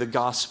hearing the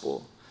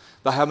gospel,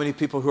 by how many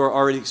people who are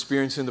already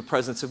experiencing the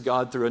presence of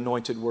God through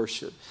anointed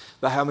worship,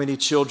 by how many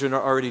children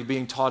are already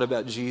being taught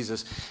about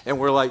Jesus. And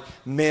we're like,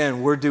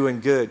 man, we're doing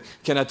good.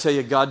 Can I tell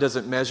you, God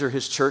doesn't measure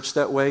his church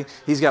that way.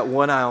 He's got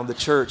one eye on the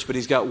church, but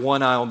he's got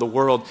one eye on the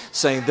world,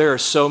 saying there are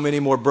so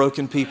many more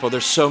broken people.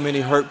 There's so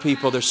many hurt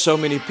people. There's so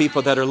many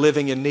people that are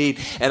living in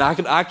need. And I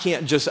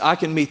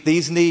can meet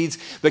these needs,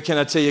 but can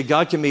I tell you,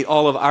 God can meet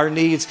all of our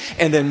needs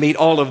and then meet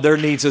all of their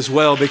needs as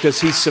well, because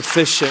he's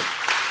sufficient.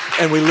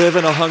 And we live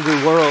in a hungry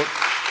world.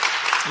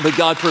 But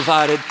God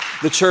provided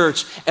the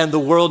church, and the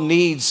world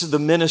needs the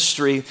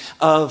ministry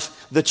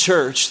of the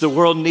church. The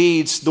world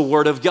needs the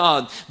Word of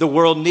God. The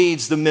world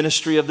needs the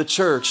ministry of the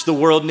church. The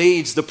world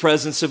needs the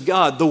presence of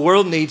God. The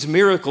world needs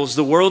miracles.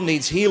 The world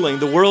needs healing.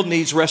 The world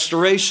needs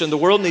restoration. The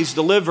world needs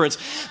deliverance.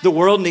 The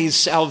world needs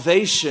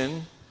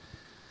salvation,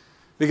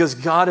 because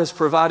God has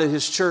provided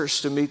his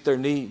church to meet their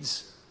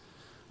needs,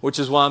 which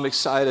is why I'm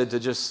excited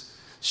to just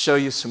show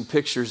you some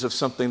pictures of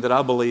something that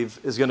I believe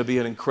is going to be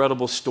an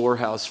incredible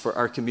storehouse for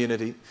our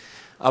community.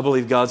 I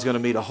believe God's going to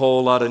meet a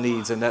whole lot of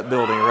needs in that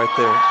building right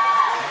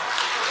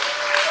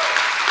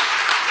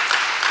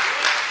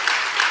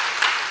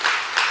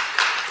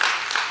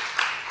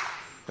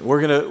there.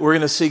 We're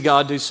going to see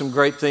God do some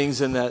great things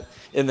in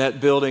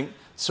that building.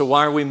 So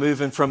why are we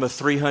moving from a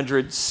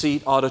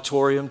 300-seat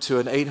auditorium to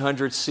an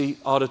 800-seat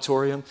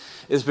auditorium?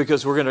 Is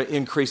because we're going to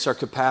increase our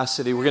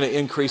capacity. We're going to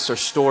increase our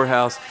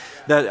storehouse.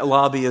 That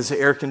lobby is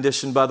air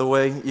conditioned, by the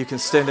way. You can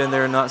stand in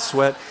there and not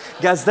sweat.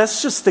 Guys,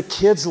 that's just the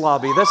kids'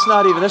 lobby. That's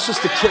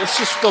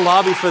just the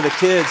lobby for the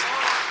kids.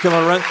 Come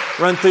on,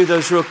 run through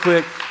those real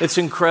quick. It's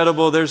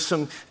incredible. There's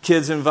some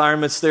kids'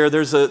 environments there.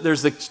 There's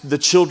the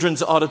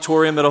children's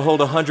auditorium that'll hold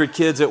 100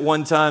 kids at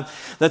one time.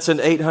 That's an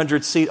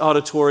 800-seat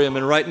auditorium.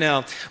 And right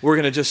now, we're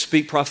going to just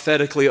speak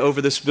prophetically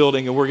over this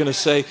building, and we're going to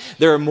say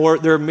there are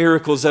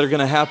miracles that are going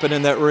to happen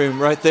in that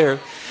room right there.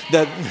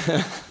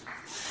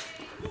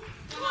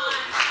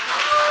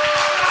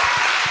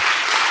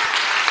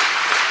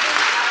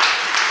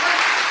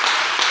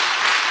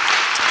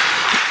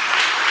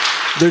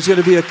 There's going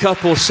to be a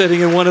couple sitting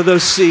in one of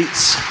those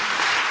seats,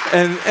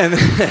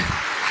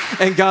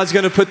 and God's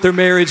going to put their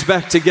marriage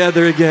back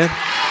together again.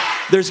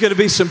 There's going to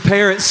be some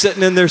parents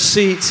sitting in their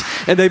seats,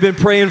 and they've been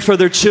praying for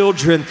their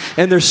children,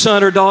 and their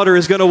son or daughter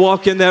is going to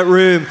walk in that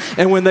room,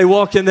 and when they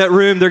walk in that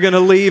room, they're going to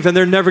leave, and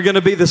they're never going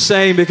to be the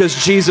same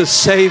because Jesus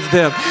saved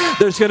them.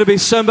 There's going to be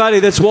somebody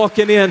that's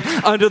walking in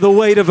under the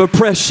weight of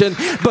oppression,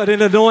 but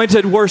an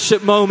anointed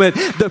worship moment,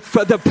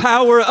 the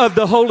power of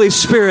the Holy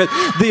Spirit,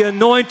 the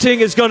anointing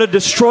is going to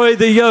destroy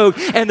the yoke,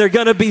 and they're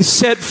going to be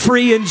set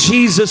free in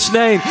Jesus'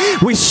 name.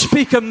 We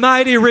speak a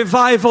mighty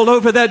revival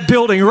over that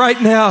building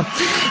right now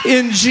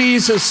in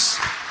Jesus'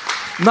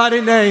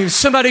 mighty name.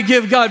 Somebody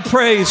give God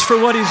praise for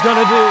what he's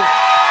going to do.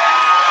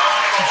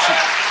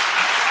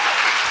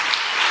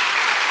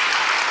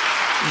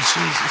 In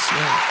Jesus'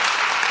 name.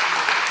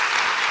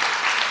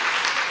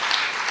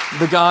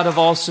 The God of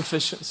all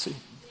sufficiency.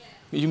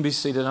 You can be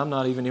seated. I'm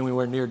not even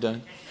anywhere near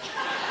done.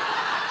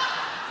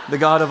 The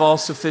God of all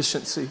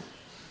sufficiency.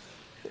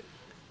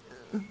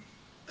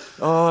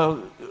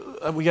 Oh,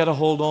 we got to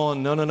hold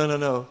on.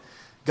 No.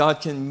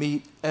 God can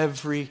meet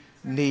every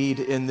need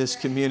in this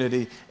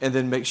community and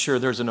then make sure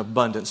there's an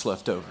abundance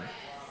left over.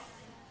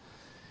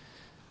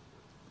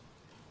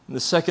 And the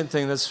second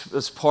thing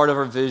that's part of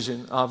our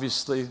vision,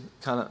 obviously,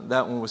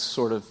 that one was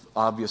sort of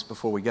obvious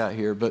before we got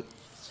here, but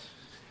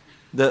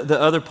the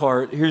other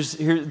part,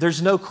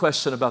 there's no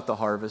question about the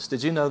harvest.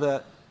 Did you know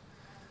that?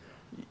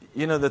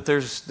 You know that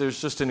there's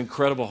just an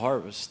incredible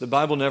harvest. The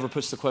Bible never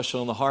puts the question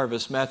on the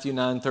harvest. Matthew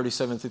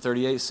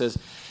 9:37-38 says,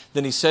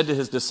 then he said to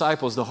his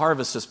disciples, the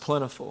harvest is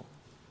plentiful.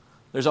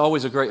 There's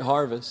always a great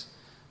harvest,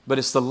 but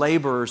it's the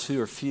laborers who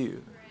are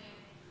few.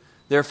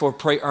 Therefore,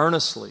 pray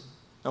earnestly.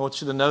 I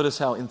want you to notice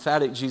how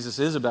emphatic Jesus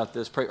is about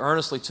this. Pray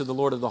earnestly to the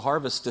Lord of the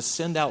harvest to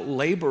send out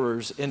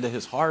laborers into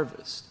his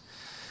harvest.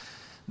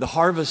 The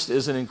harvest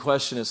isn't in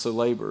question, it's the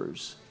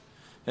laborers.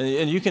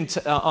 And you can,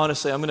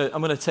 honestly, I'm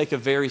going to take a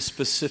very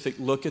specific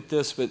look at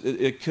this, but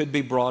it could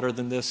be broader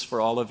than this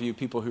for all of you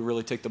people who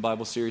really take the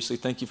Bible seriously.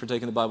 Thank you for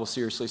taking the Bible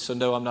seriously. So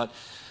no, I'm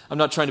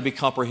not trying to be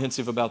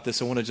comprehensive about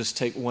this. I want to just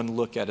take one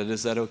look at it.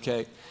 Is that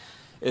okay?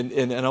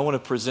 And I want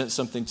to present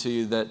something to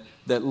you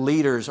that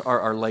leaders are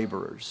our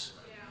laborers.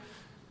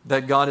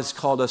 That God has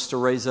called us to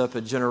raise up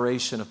a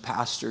generation of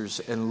pastors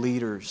and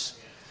leaders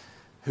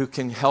who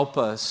can help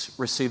us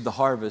receive the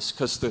harvest.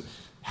 Because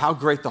how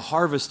great the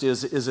harvest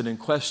is isn't in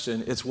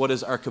question. It's what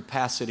is our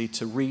capacity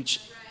to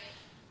reach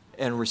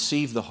and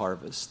receive the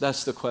harvest?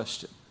 That's the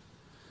question.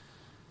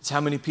 It's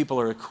how many people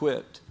are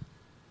equipped.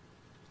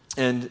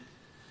 And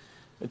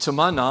to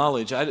my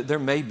knowledge, there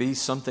may be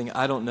something,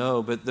 I don't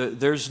know, but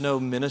there's no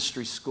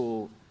ministry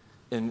school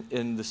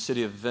in the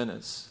city of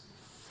Venice.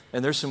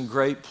 And there's some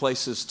great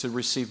places to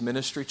receive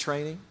ministry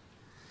training.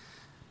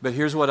 But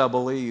here's what I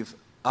believe.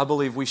 I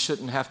believe we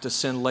shouldn't have to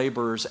send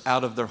laborers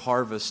out of their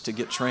harvest to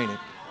get training.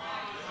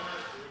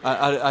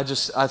 I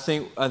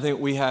think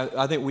we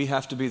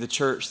have to be the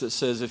church that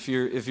says if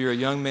you're a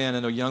young man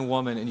and a young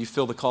woman and you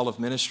feel the call of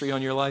ministry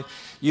on your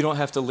life, you don't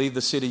have to leave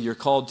the city you're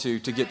called to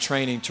get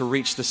training to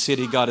reach the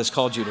city God has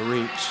called you to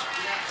reach.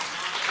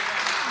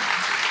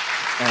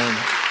 And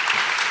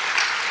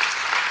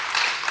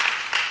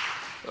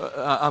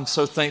I'm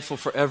so thankful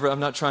for I'm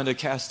not trying to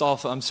cast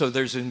off.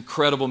 There's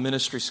incredible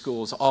ministry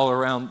schools all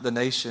around the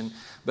nation,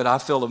 but I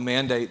feel a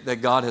mandate that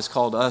God has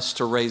called us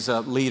to raise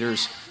up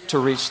leaders to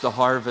reach the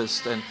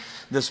harvest. And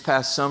this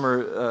past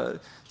summer,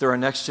 through our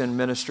Next Gen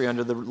ministry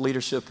under the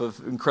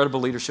incredible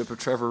leadership of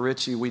Trevor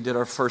Ritchie, we did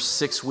our first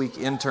 6-week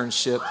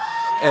internship.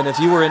 And if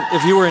you were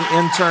an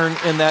intern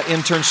in that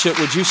internship,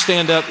 would you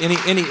stand up? Any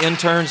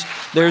interns?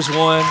 There's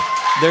one.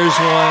 There's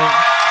one.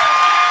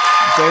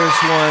 There's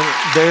one.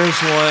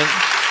 There's one.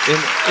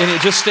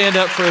 And just stand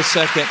up for a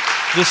second.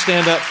 Just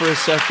stand up for a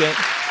second.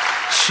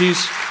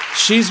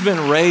 She's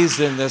been raised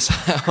in this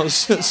house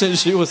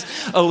since she was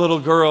a little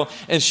girl,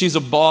 and she's a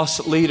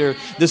boss leader.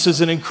 This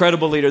is an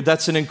incredible leader.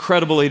 That's an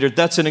incredible leader.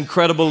 That's an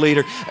incredible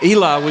leader.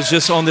 Eli was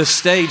just on this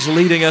stage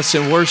leading us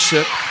in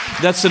worship.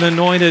 That's an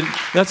anointed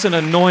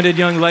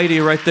young lady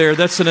right there.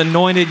 That's an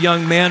anointed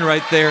young man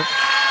right there.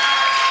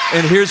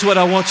 And here's what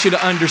I want you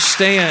to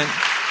understand.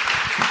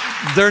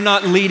 They're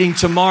not leading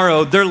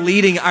tomorrow. They're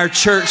leading our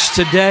church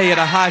today at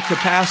a high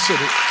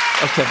capacity.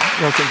 Okay,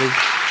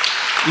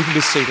 you can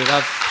be seated.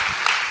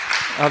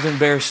 I've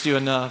embarrassed you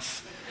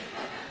enough.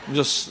 I'm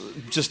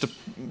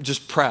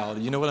just proud.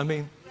 You know what I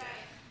mean?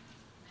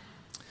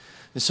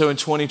 And so in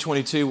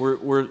 2022,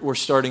 we're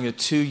starting a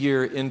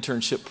 2-year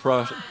internship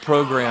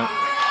program.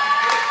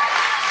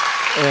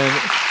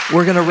 And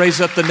we're going to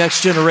raise up the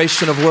next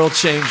generation of world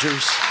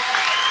changers.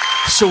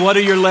 So what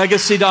are your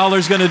legacy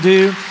dollars going to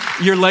do?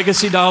 Your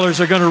legacy dollars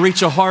are going to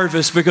reach a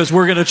harvest because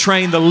we're going to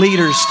train the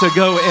leaders to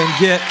go and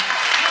get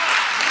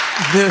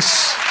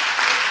this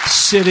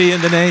city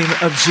in the name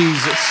of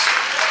Jesus.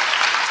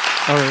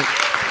 All right.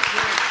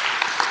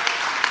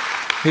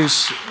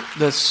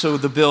 So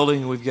the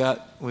building, we've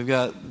got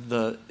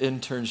the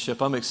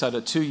internship. I'm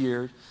excited. 2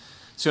 years.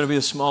 It's going to be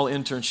a small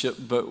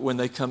internship, but when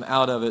they come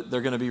out of it,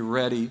 they're going to be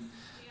ready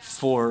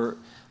for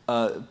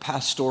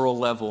pastoral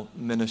level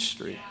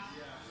ministry.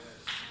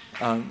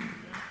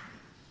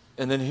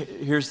 And then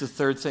here's the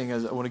third thing. I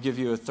want to give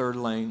you a third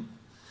lane.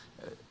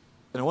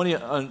 And I want you,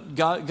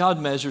 God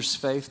measures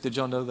faith. Did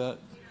y'all know that?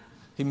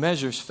 He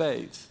measures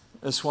faith.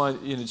 That's why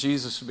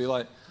Jesus would be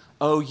like,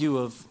 "Oh, you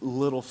of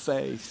little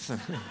faith."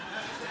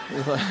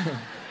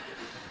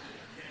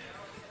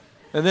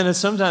 And then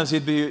sometimes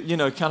he'd be,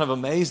 kind of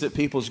amazed at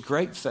people's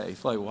great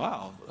faith. Like,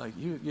 wow, like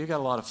you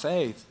got a lot of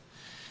faith.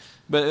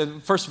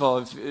 But first of all,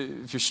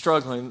 if you're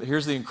struggling,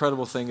 here's the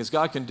incredible thing is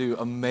God can do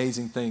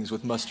amazing things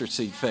with mustard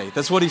seed faith.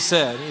 That's what he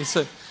said. He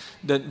said,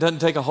 that doesn't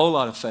take a whole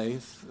lot of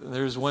faith.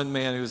 There's one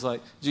man who was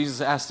like, Jesus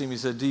asked him, he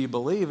said, "Do you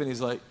believe?" And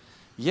he's like,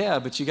 "Yeah,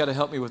 but you got to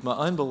help me with my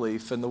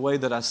unbelief." And the way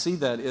that I see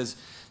that is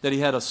that he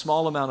had a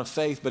small amount of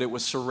faith, but it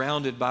was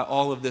surrounded by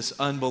all of this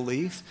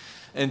unbelief.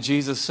 And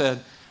Jesus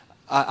said,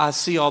 I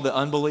see all the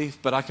unbelief,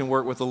 but I can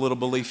work with the little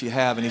belief you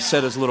have. And he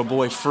set his little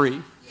boy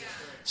free.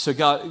 So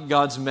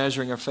God's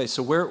measuring our faith.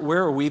 So where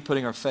are we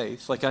putting our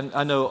faith? Like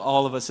I know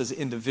all of us as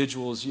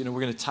individuals, we're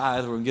going to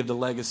tithe, we're going to give the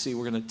legacy,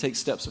 we're going to take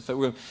steps of faith,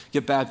 we're going to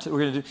get baptized,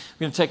 we're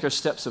going to take our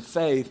steps of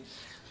faith.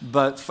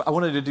 But I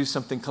wanted to do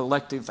something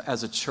collective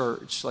as a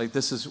church. Like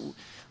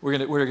we're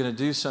going to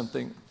do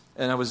something.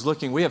 And I was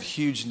looking, we have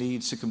huge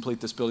needs to complete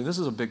this building. This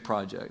is a big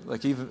project.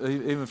 Like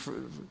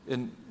even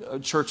in a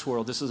church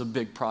world, this is a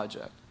big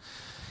project.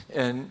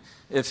 And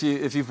if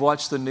you've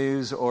watched the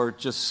news or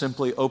just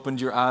simply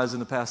opened your eyes in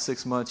the past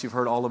 6 months, you've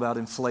heard all about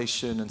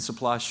inflation and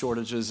supply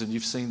shortages, and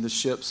you've seen the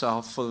ships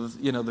off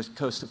of the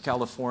coast of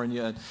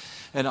California.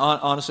 And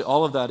honestly,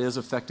 all of that is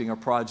affecting our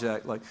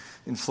project. Like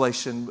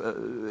inflation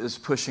is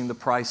pushing the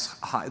price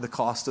high, the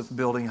cost of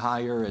building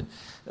higher,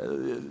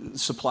 and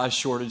supply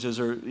shortages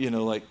are,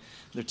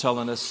 they're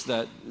telling us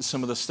that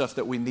some of the stuff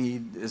that we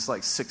need is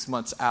like 6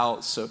 months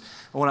out. So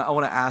I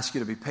want to ask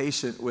you to be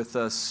patient with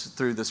us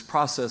through this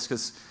process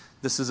because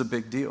this is a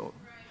big deal.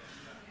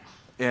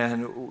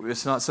 And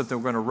it's not something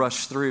we're going to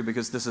rush through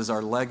because this is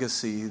our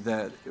legacy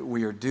that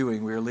we are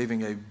doing. We are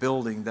leaving a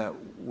building that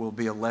will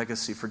be a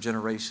legacy for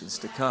generations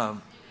to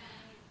come.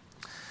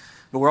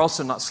 But we're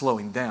also not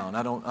slowing down.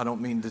 I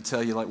don't mean to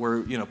tell you like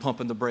we're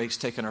pumping the brakes,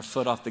 taking our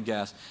foot off the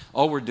gas.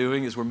 All we're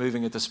doing is we're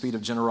moving at the speed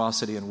of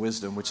generosity and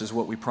wisdom, which is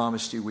what we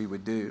promised you we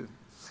would do.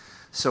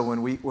 So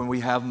when we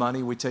have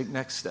money, we take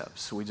next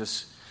steps. We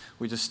just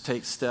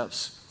take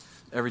steps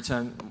every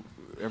time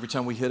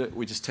we hit it.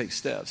 We just take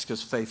steps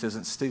because faith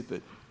isn't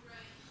stupid.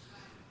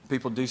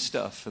 people do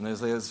stuff and they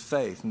say it's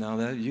faith. No,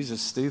 that you're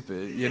just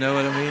stupid. You know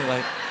what I mean?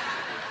 Like,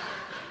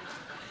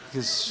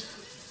 because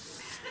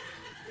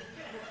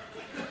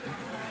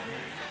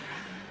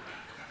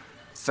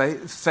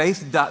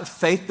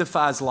faith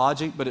defies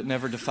logic, but it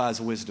never defies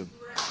wisdom.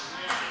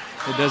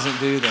 It doesn't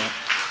do that.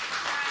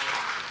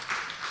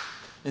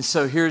 And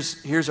so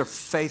here's our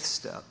faith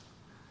step.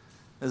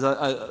 As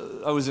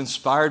I was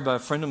inspired by a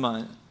friend of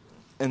mine,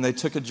 and they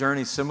took a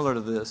journey similar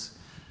to this,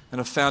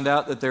 and I found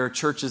out that there are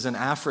churches in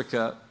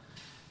Africa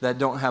that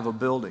don't have a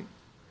building,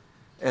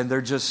 and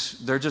they're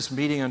just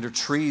meeting under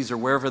trees or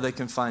wherever they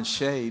can find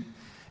shade.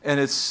 And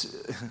it's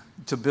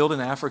to build in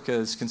Africa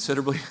is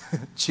considerably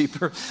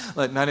cheaper,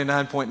 like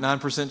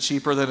 99.9%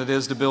 cheaper than it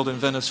is to build in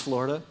Venice,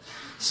 Florida.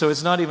 So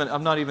it's not even.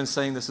 I'm not even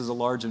saying this is a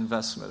large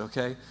investment.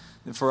 Okay,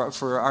 and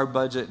for our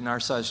budget and our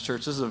size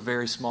church, this is a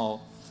very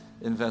small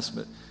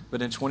investment.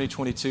 But in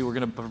 2022, we're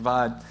going to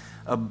provide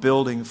a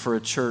building for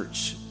a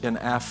church in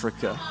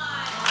Africa,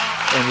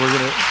 and we're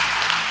going to.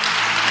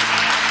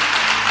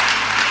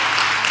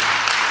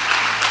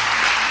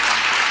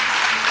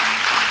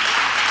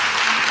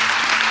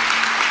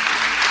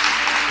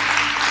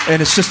 And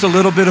it's just a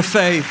little bit of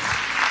faith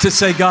to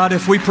say, God,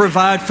 if we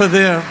provide for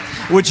them,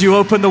 would you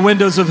open the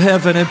windows of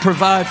heaven and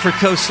provide for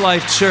Coast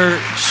Life Church?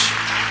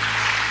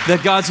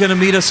 That God's going to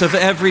meet us of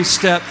every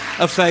step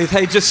of faith.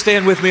 Hey, just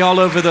stand with me all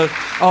over the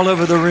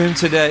room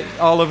today,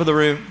 all over the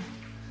room.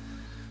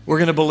 We're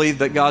going to believe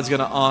that God's going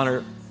to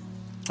honor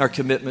our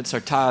commitments, our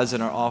tithes,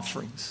 and our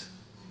offerings.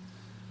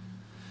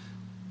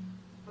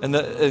 And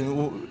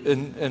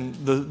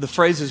the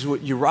phrase is,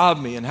 you rob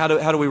me. And how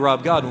do we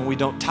rob God? When we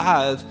don't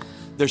tithe,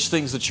 there's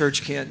things the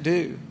church can't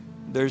do.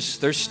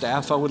 There's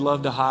staff I would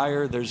love to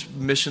hire. There's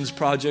missions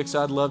projects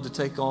I'd love to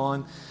take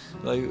on.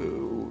 Like,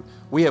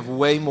 we have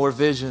way more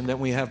vision than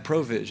we have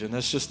provision.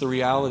 That's just the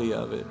reality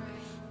of it.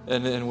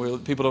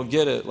 And people don't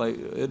get it. Like,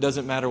 it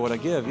doesn't matter what I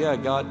give. Yeah,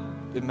 God,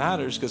 it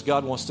matters because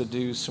God wants to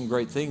do some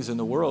great things in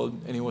the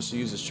world, and He wants to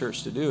use His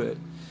church to do it.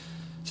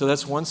 So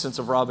that's one sense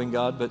of robbing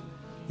God. But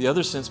the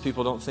other sense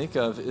people don't think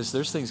of is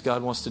there's things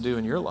God wants to do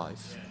in your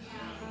life.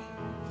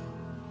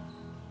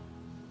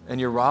 And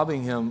you're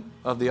robbing Him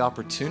of the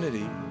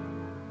opportunity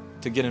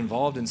to get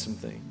involved in some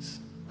things.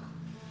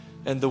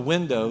 And the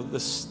window,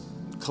 this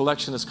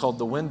collection is called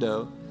The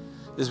Window,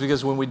 is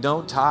because when we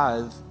don't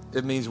tithe,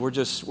 it means we're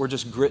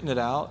just gritting it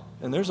out.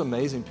 And there's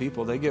amazing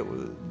people. They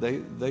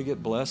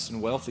get blessed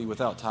and wealthy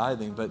without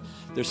tithing, but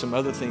there's some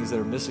other things that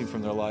are missing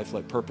from their life,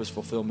 like purpose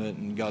fulfillment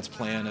and God's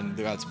plan and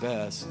God's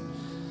best.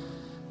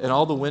 And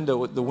all the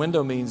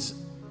window means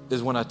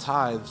is when I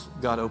tithe,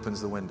 God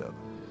opens the window.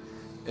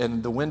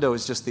 And the window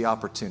is just the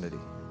opportunity.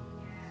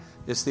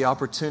 It's the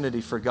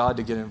opportunity for God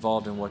to get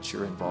involved in what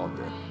you're involved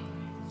in.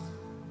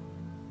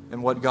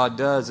 And what God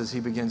does is He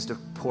begins to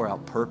pour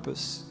out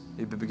purpose.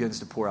 He begins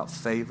to pour out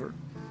favor.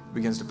 He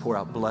begins to pour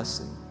out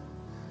blessing.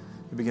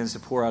 He begins to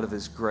pour out of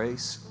His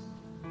grace.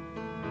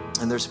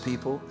 And there's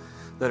people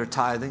that are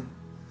tithing,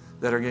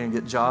 that are going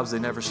to get jobs they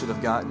never should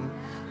have gotten,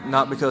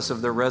 not because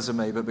of their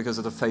resume, but because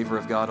of the favor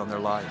of God on their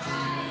life.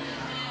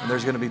 And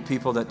there's going to be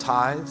people that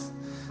tithe,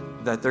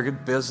 that their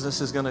business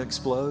is going to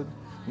explode,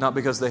 not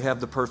because they have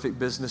the perfect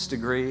business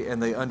degree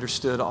and they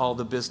understood all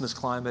the business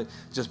climate,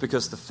 just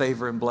because the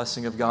favor and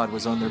blessing of God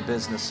was on their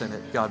business and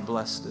God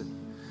blessed it.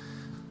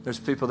 There's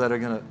people that are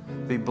going to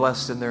be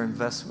blessed in their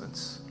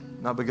investments,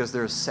 not because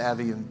they're a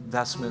savvy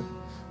investment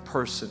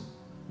person,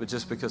 but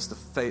just because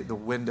the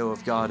window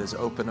of God is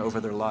open over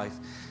their life.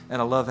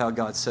 And I love how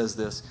God says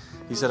this.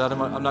 He said,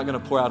 I'm not going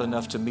to pour out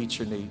enough to meet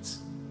your needs.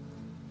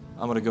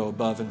 I'm going to go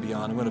above and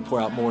beyond. I'm going to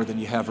pour out more than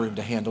you have room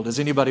to handle. Does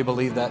anybody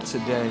believe that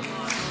today?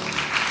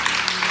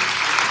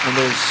 And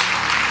there's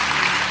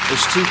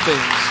two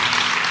things.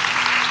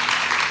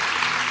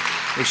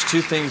 There's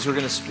two things we're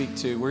going to speak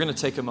to. We're going to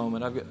take a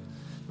moment.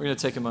 We're going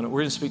to take a moment.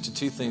 We're going to speak to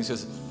two things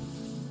because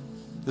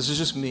this is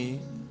just me.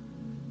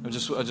 I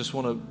just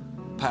want to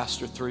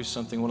pastor through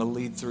something. I want to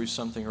lead through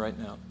something right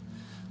now.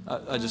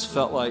 I just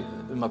felt like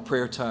in my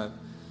prayer time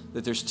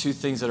that there's two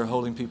things that are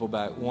holding people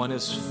back. One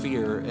is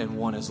fear and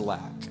one is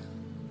lack.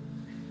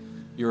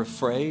 You're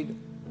afraid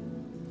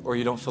or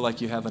you don't feel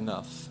like you have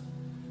enough.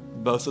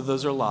 Both of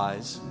those are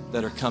lies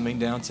that are coming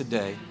down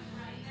today,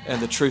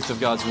 and the truth of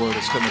God's word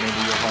is coming into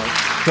your heart.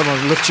 Come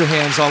on, lift your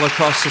hands all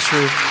across this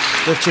room.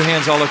 Lift your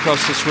hands all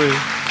across this room.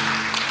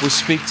 We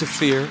speak to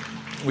fear.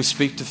 We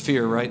speak to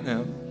fear right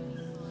now.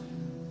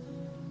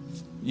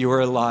 You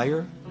are a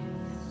liar.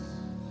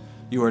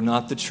 You are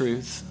not the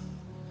truth.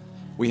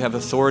 We have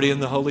authority in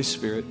the Holy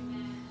Spirit.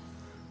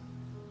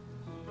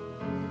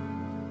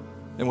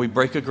 And we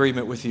break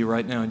agreement with you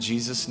right now in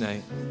Jesus'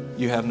 name.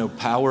 You have no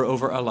power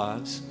over our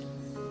lives.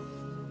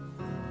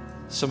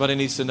 Somebody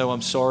needs to know,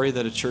 I'm sorry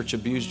that a church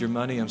abused your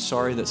money. I'm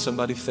sorry that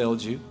somebody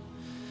failed you.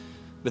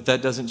 But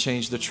that doesn't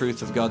change the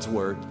truth of God's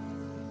word.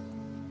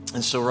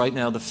 And so right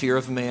now, the fear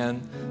of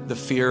man, the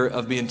fear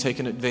of being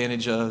taken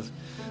advantage of,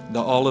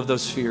 all of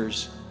those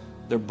fears,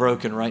 they're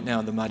broken right now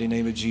in the mighty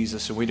name of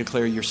Jesus. And we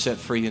declare you're set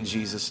free in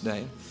Jesus'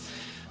 name.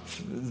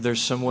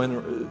 There's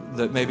someone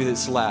that maybe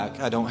it's lack.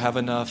 I don't have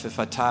enough. If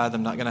I tithe,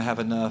 I'm not going to have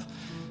enough.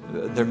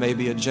 There may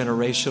be a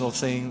generational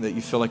thing that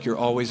you feel like you're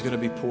always going to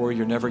be poor,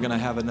 you're never going to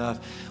have enough.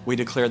 We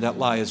declare that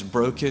lie is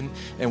broken,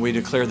 and we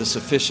declare the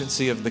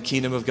sufficiency of the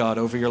kingdom of God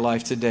over your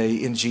life today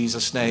in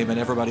Jesus' name. And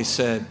everybody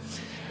said,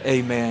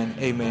 amen,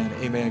 amen,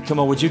 amen. Come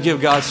on, would you give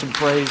God some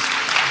praise?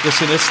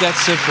 Listen, it's that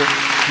simple.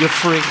 You're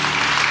free.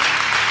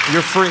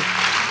 You're free.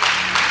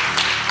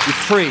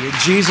 You're free. In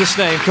Jesus'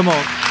 name, come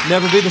on.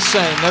 Never be the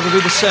same. Never be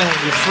the same.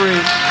 You're free.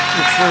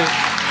 You're free.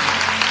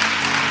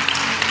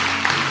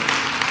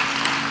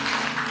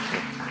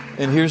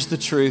 And here's the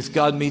truth.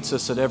 God meets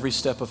us at every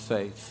step of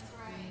faith.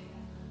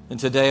 And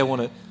today I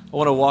want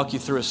to walk you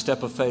through a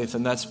step of faith,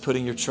 and that's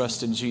putting your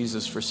trust in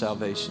Jesus for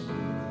salvation.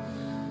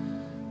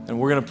 And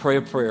we're going to pray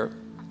a prayer.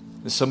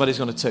 And somebody's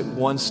going to take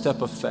one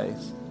step of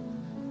faith,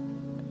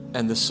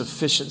 and the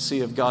sufficiency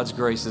of God's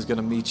grace is going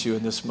to meet you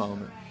in this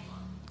moment.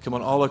 Come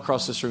on, all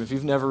across this room. If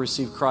you've never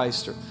received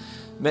Christ, or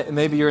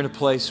maybe you're in a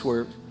place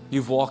where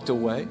you've walked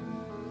away,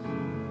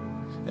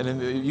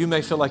 and you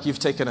may feel like you've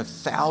taken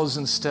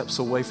 1,000 steps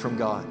away from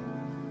God.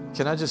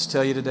 Can I just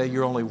tell you today,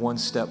 you're only one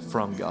step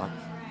from God.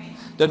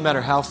 Doesn't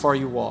matter how far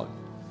you walk,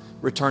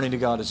 returning to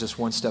God is just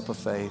one step of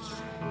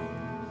faith.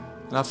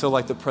 And I feel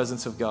like the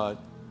presence of God,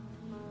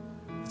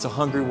 it's a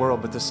hungry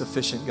world, but the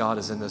sufficient God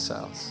is in this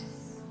house.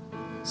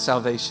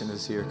 Salvation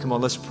is here. Come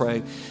on, let's pray.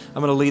 I'm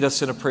going to lead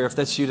us in a prayer. If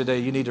that's you today,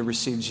 you need to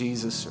receive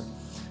Jesus or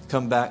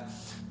come back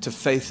to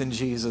faith in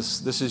Jesus.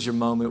 This is your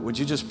moment. Would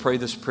you just pray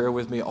this prayer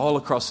with me all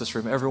across this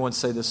room? Everyone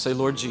say this. Say,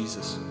 Lord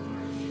Jesus,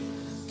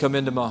 come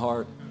into my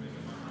heart.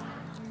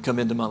 Come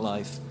into my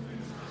life.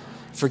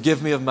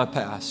 Forgive me of my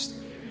past.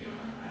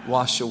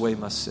 Wash away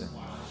my sin.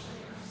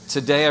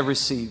 Today I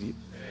receive you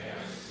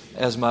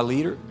as my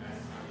leader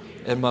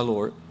and my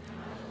Lord,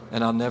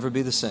 and I'll never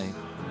be the same.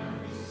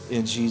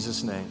 In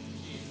Jesus' name.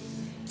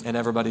 And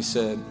everybody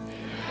said,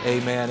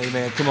 amen,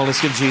 amen. Come on,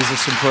 let's give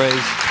Jesus some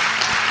praise.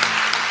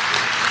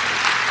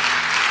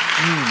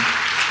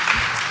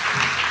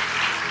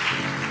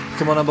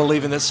 Come on, I'm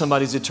believing that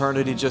somebody's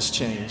eternity just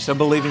changed. I'm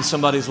believing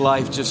somebody's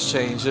life just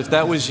changed. If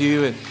that was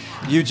you and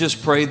you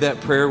just prayed that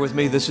prayer with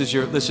me, this is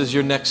your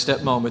next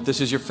step moment. This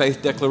is your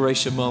faith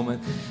declaration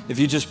moment. If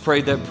you just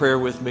prayed that prayer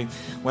with me,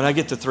 when I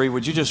get to 3,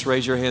 would you just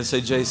raise your hand and say,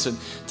 Jason,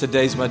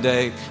 today's my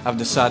day. I've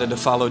decided to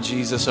follow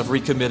Jesus. I've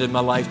recommitted my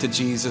life to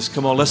Jesus.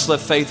 Come on, let's let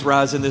faith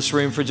rise in this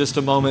room for just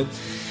a moment.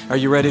 Are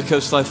you ready,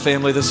 Coast Life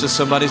family? This is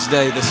somebody's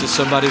day. This is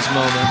somebody's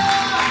moment.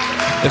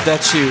 If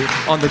that's you,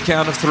 on the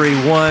count of 3,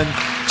 1,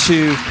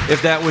 2,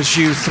 if that was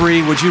you,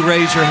 3, would you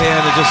raise your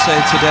hand and just say,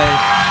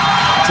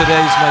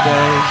 today's my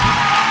day.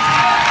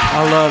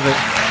 I love it.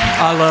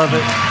 I love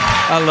it.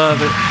 I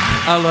love it.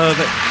 I love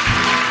it.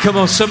 Come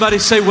on, somebody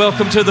say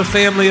welcome to the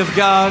family of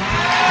God.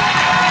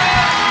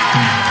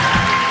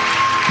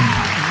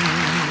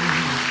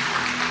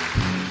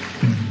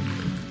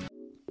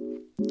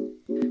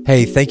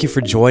 Hey, thank you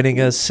for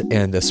joining us,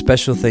 and a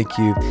special thank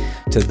you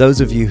to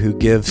those of you who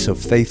give so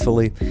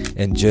faithfully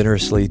and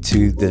generously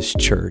to this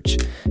church.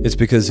 It's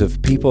because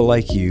of people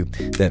like you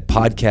that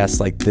podcasts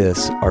like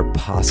this are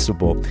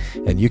possible,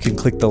 and you can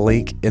click the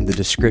link in the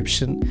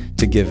description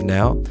to give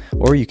now,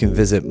 or you can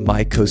visit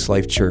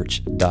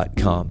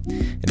mycoastlifechurch.com.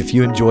 And if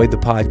you enjoyed the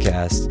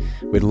podcast,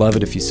 we'd love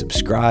it if you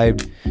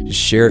subscribed, just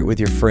share it with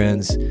your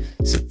friends.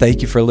 So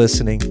thank you for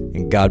listening,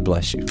 and God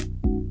bless you.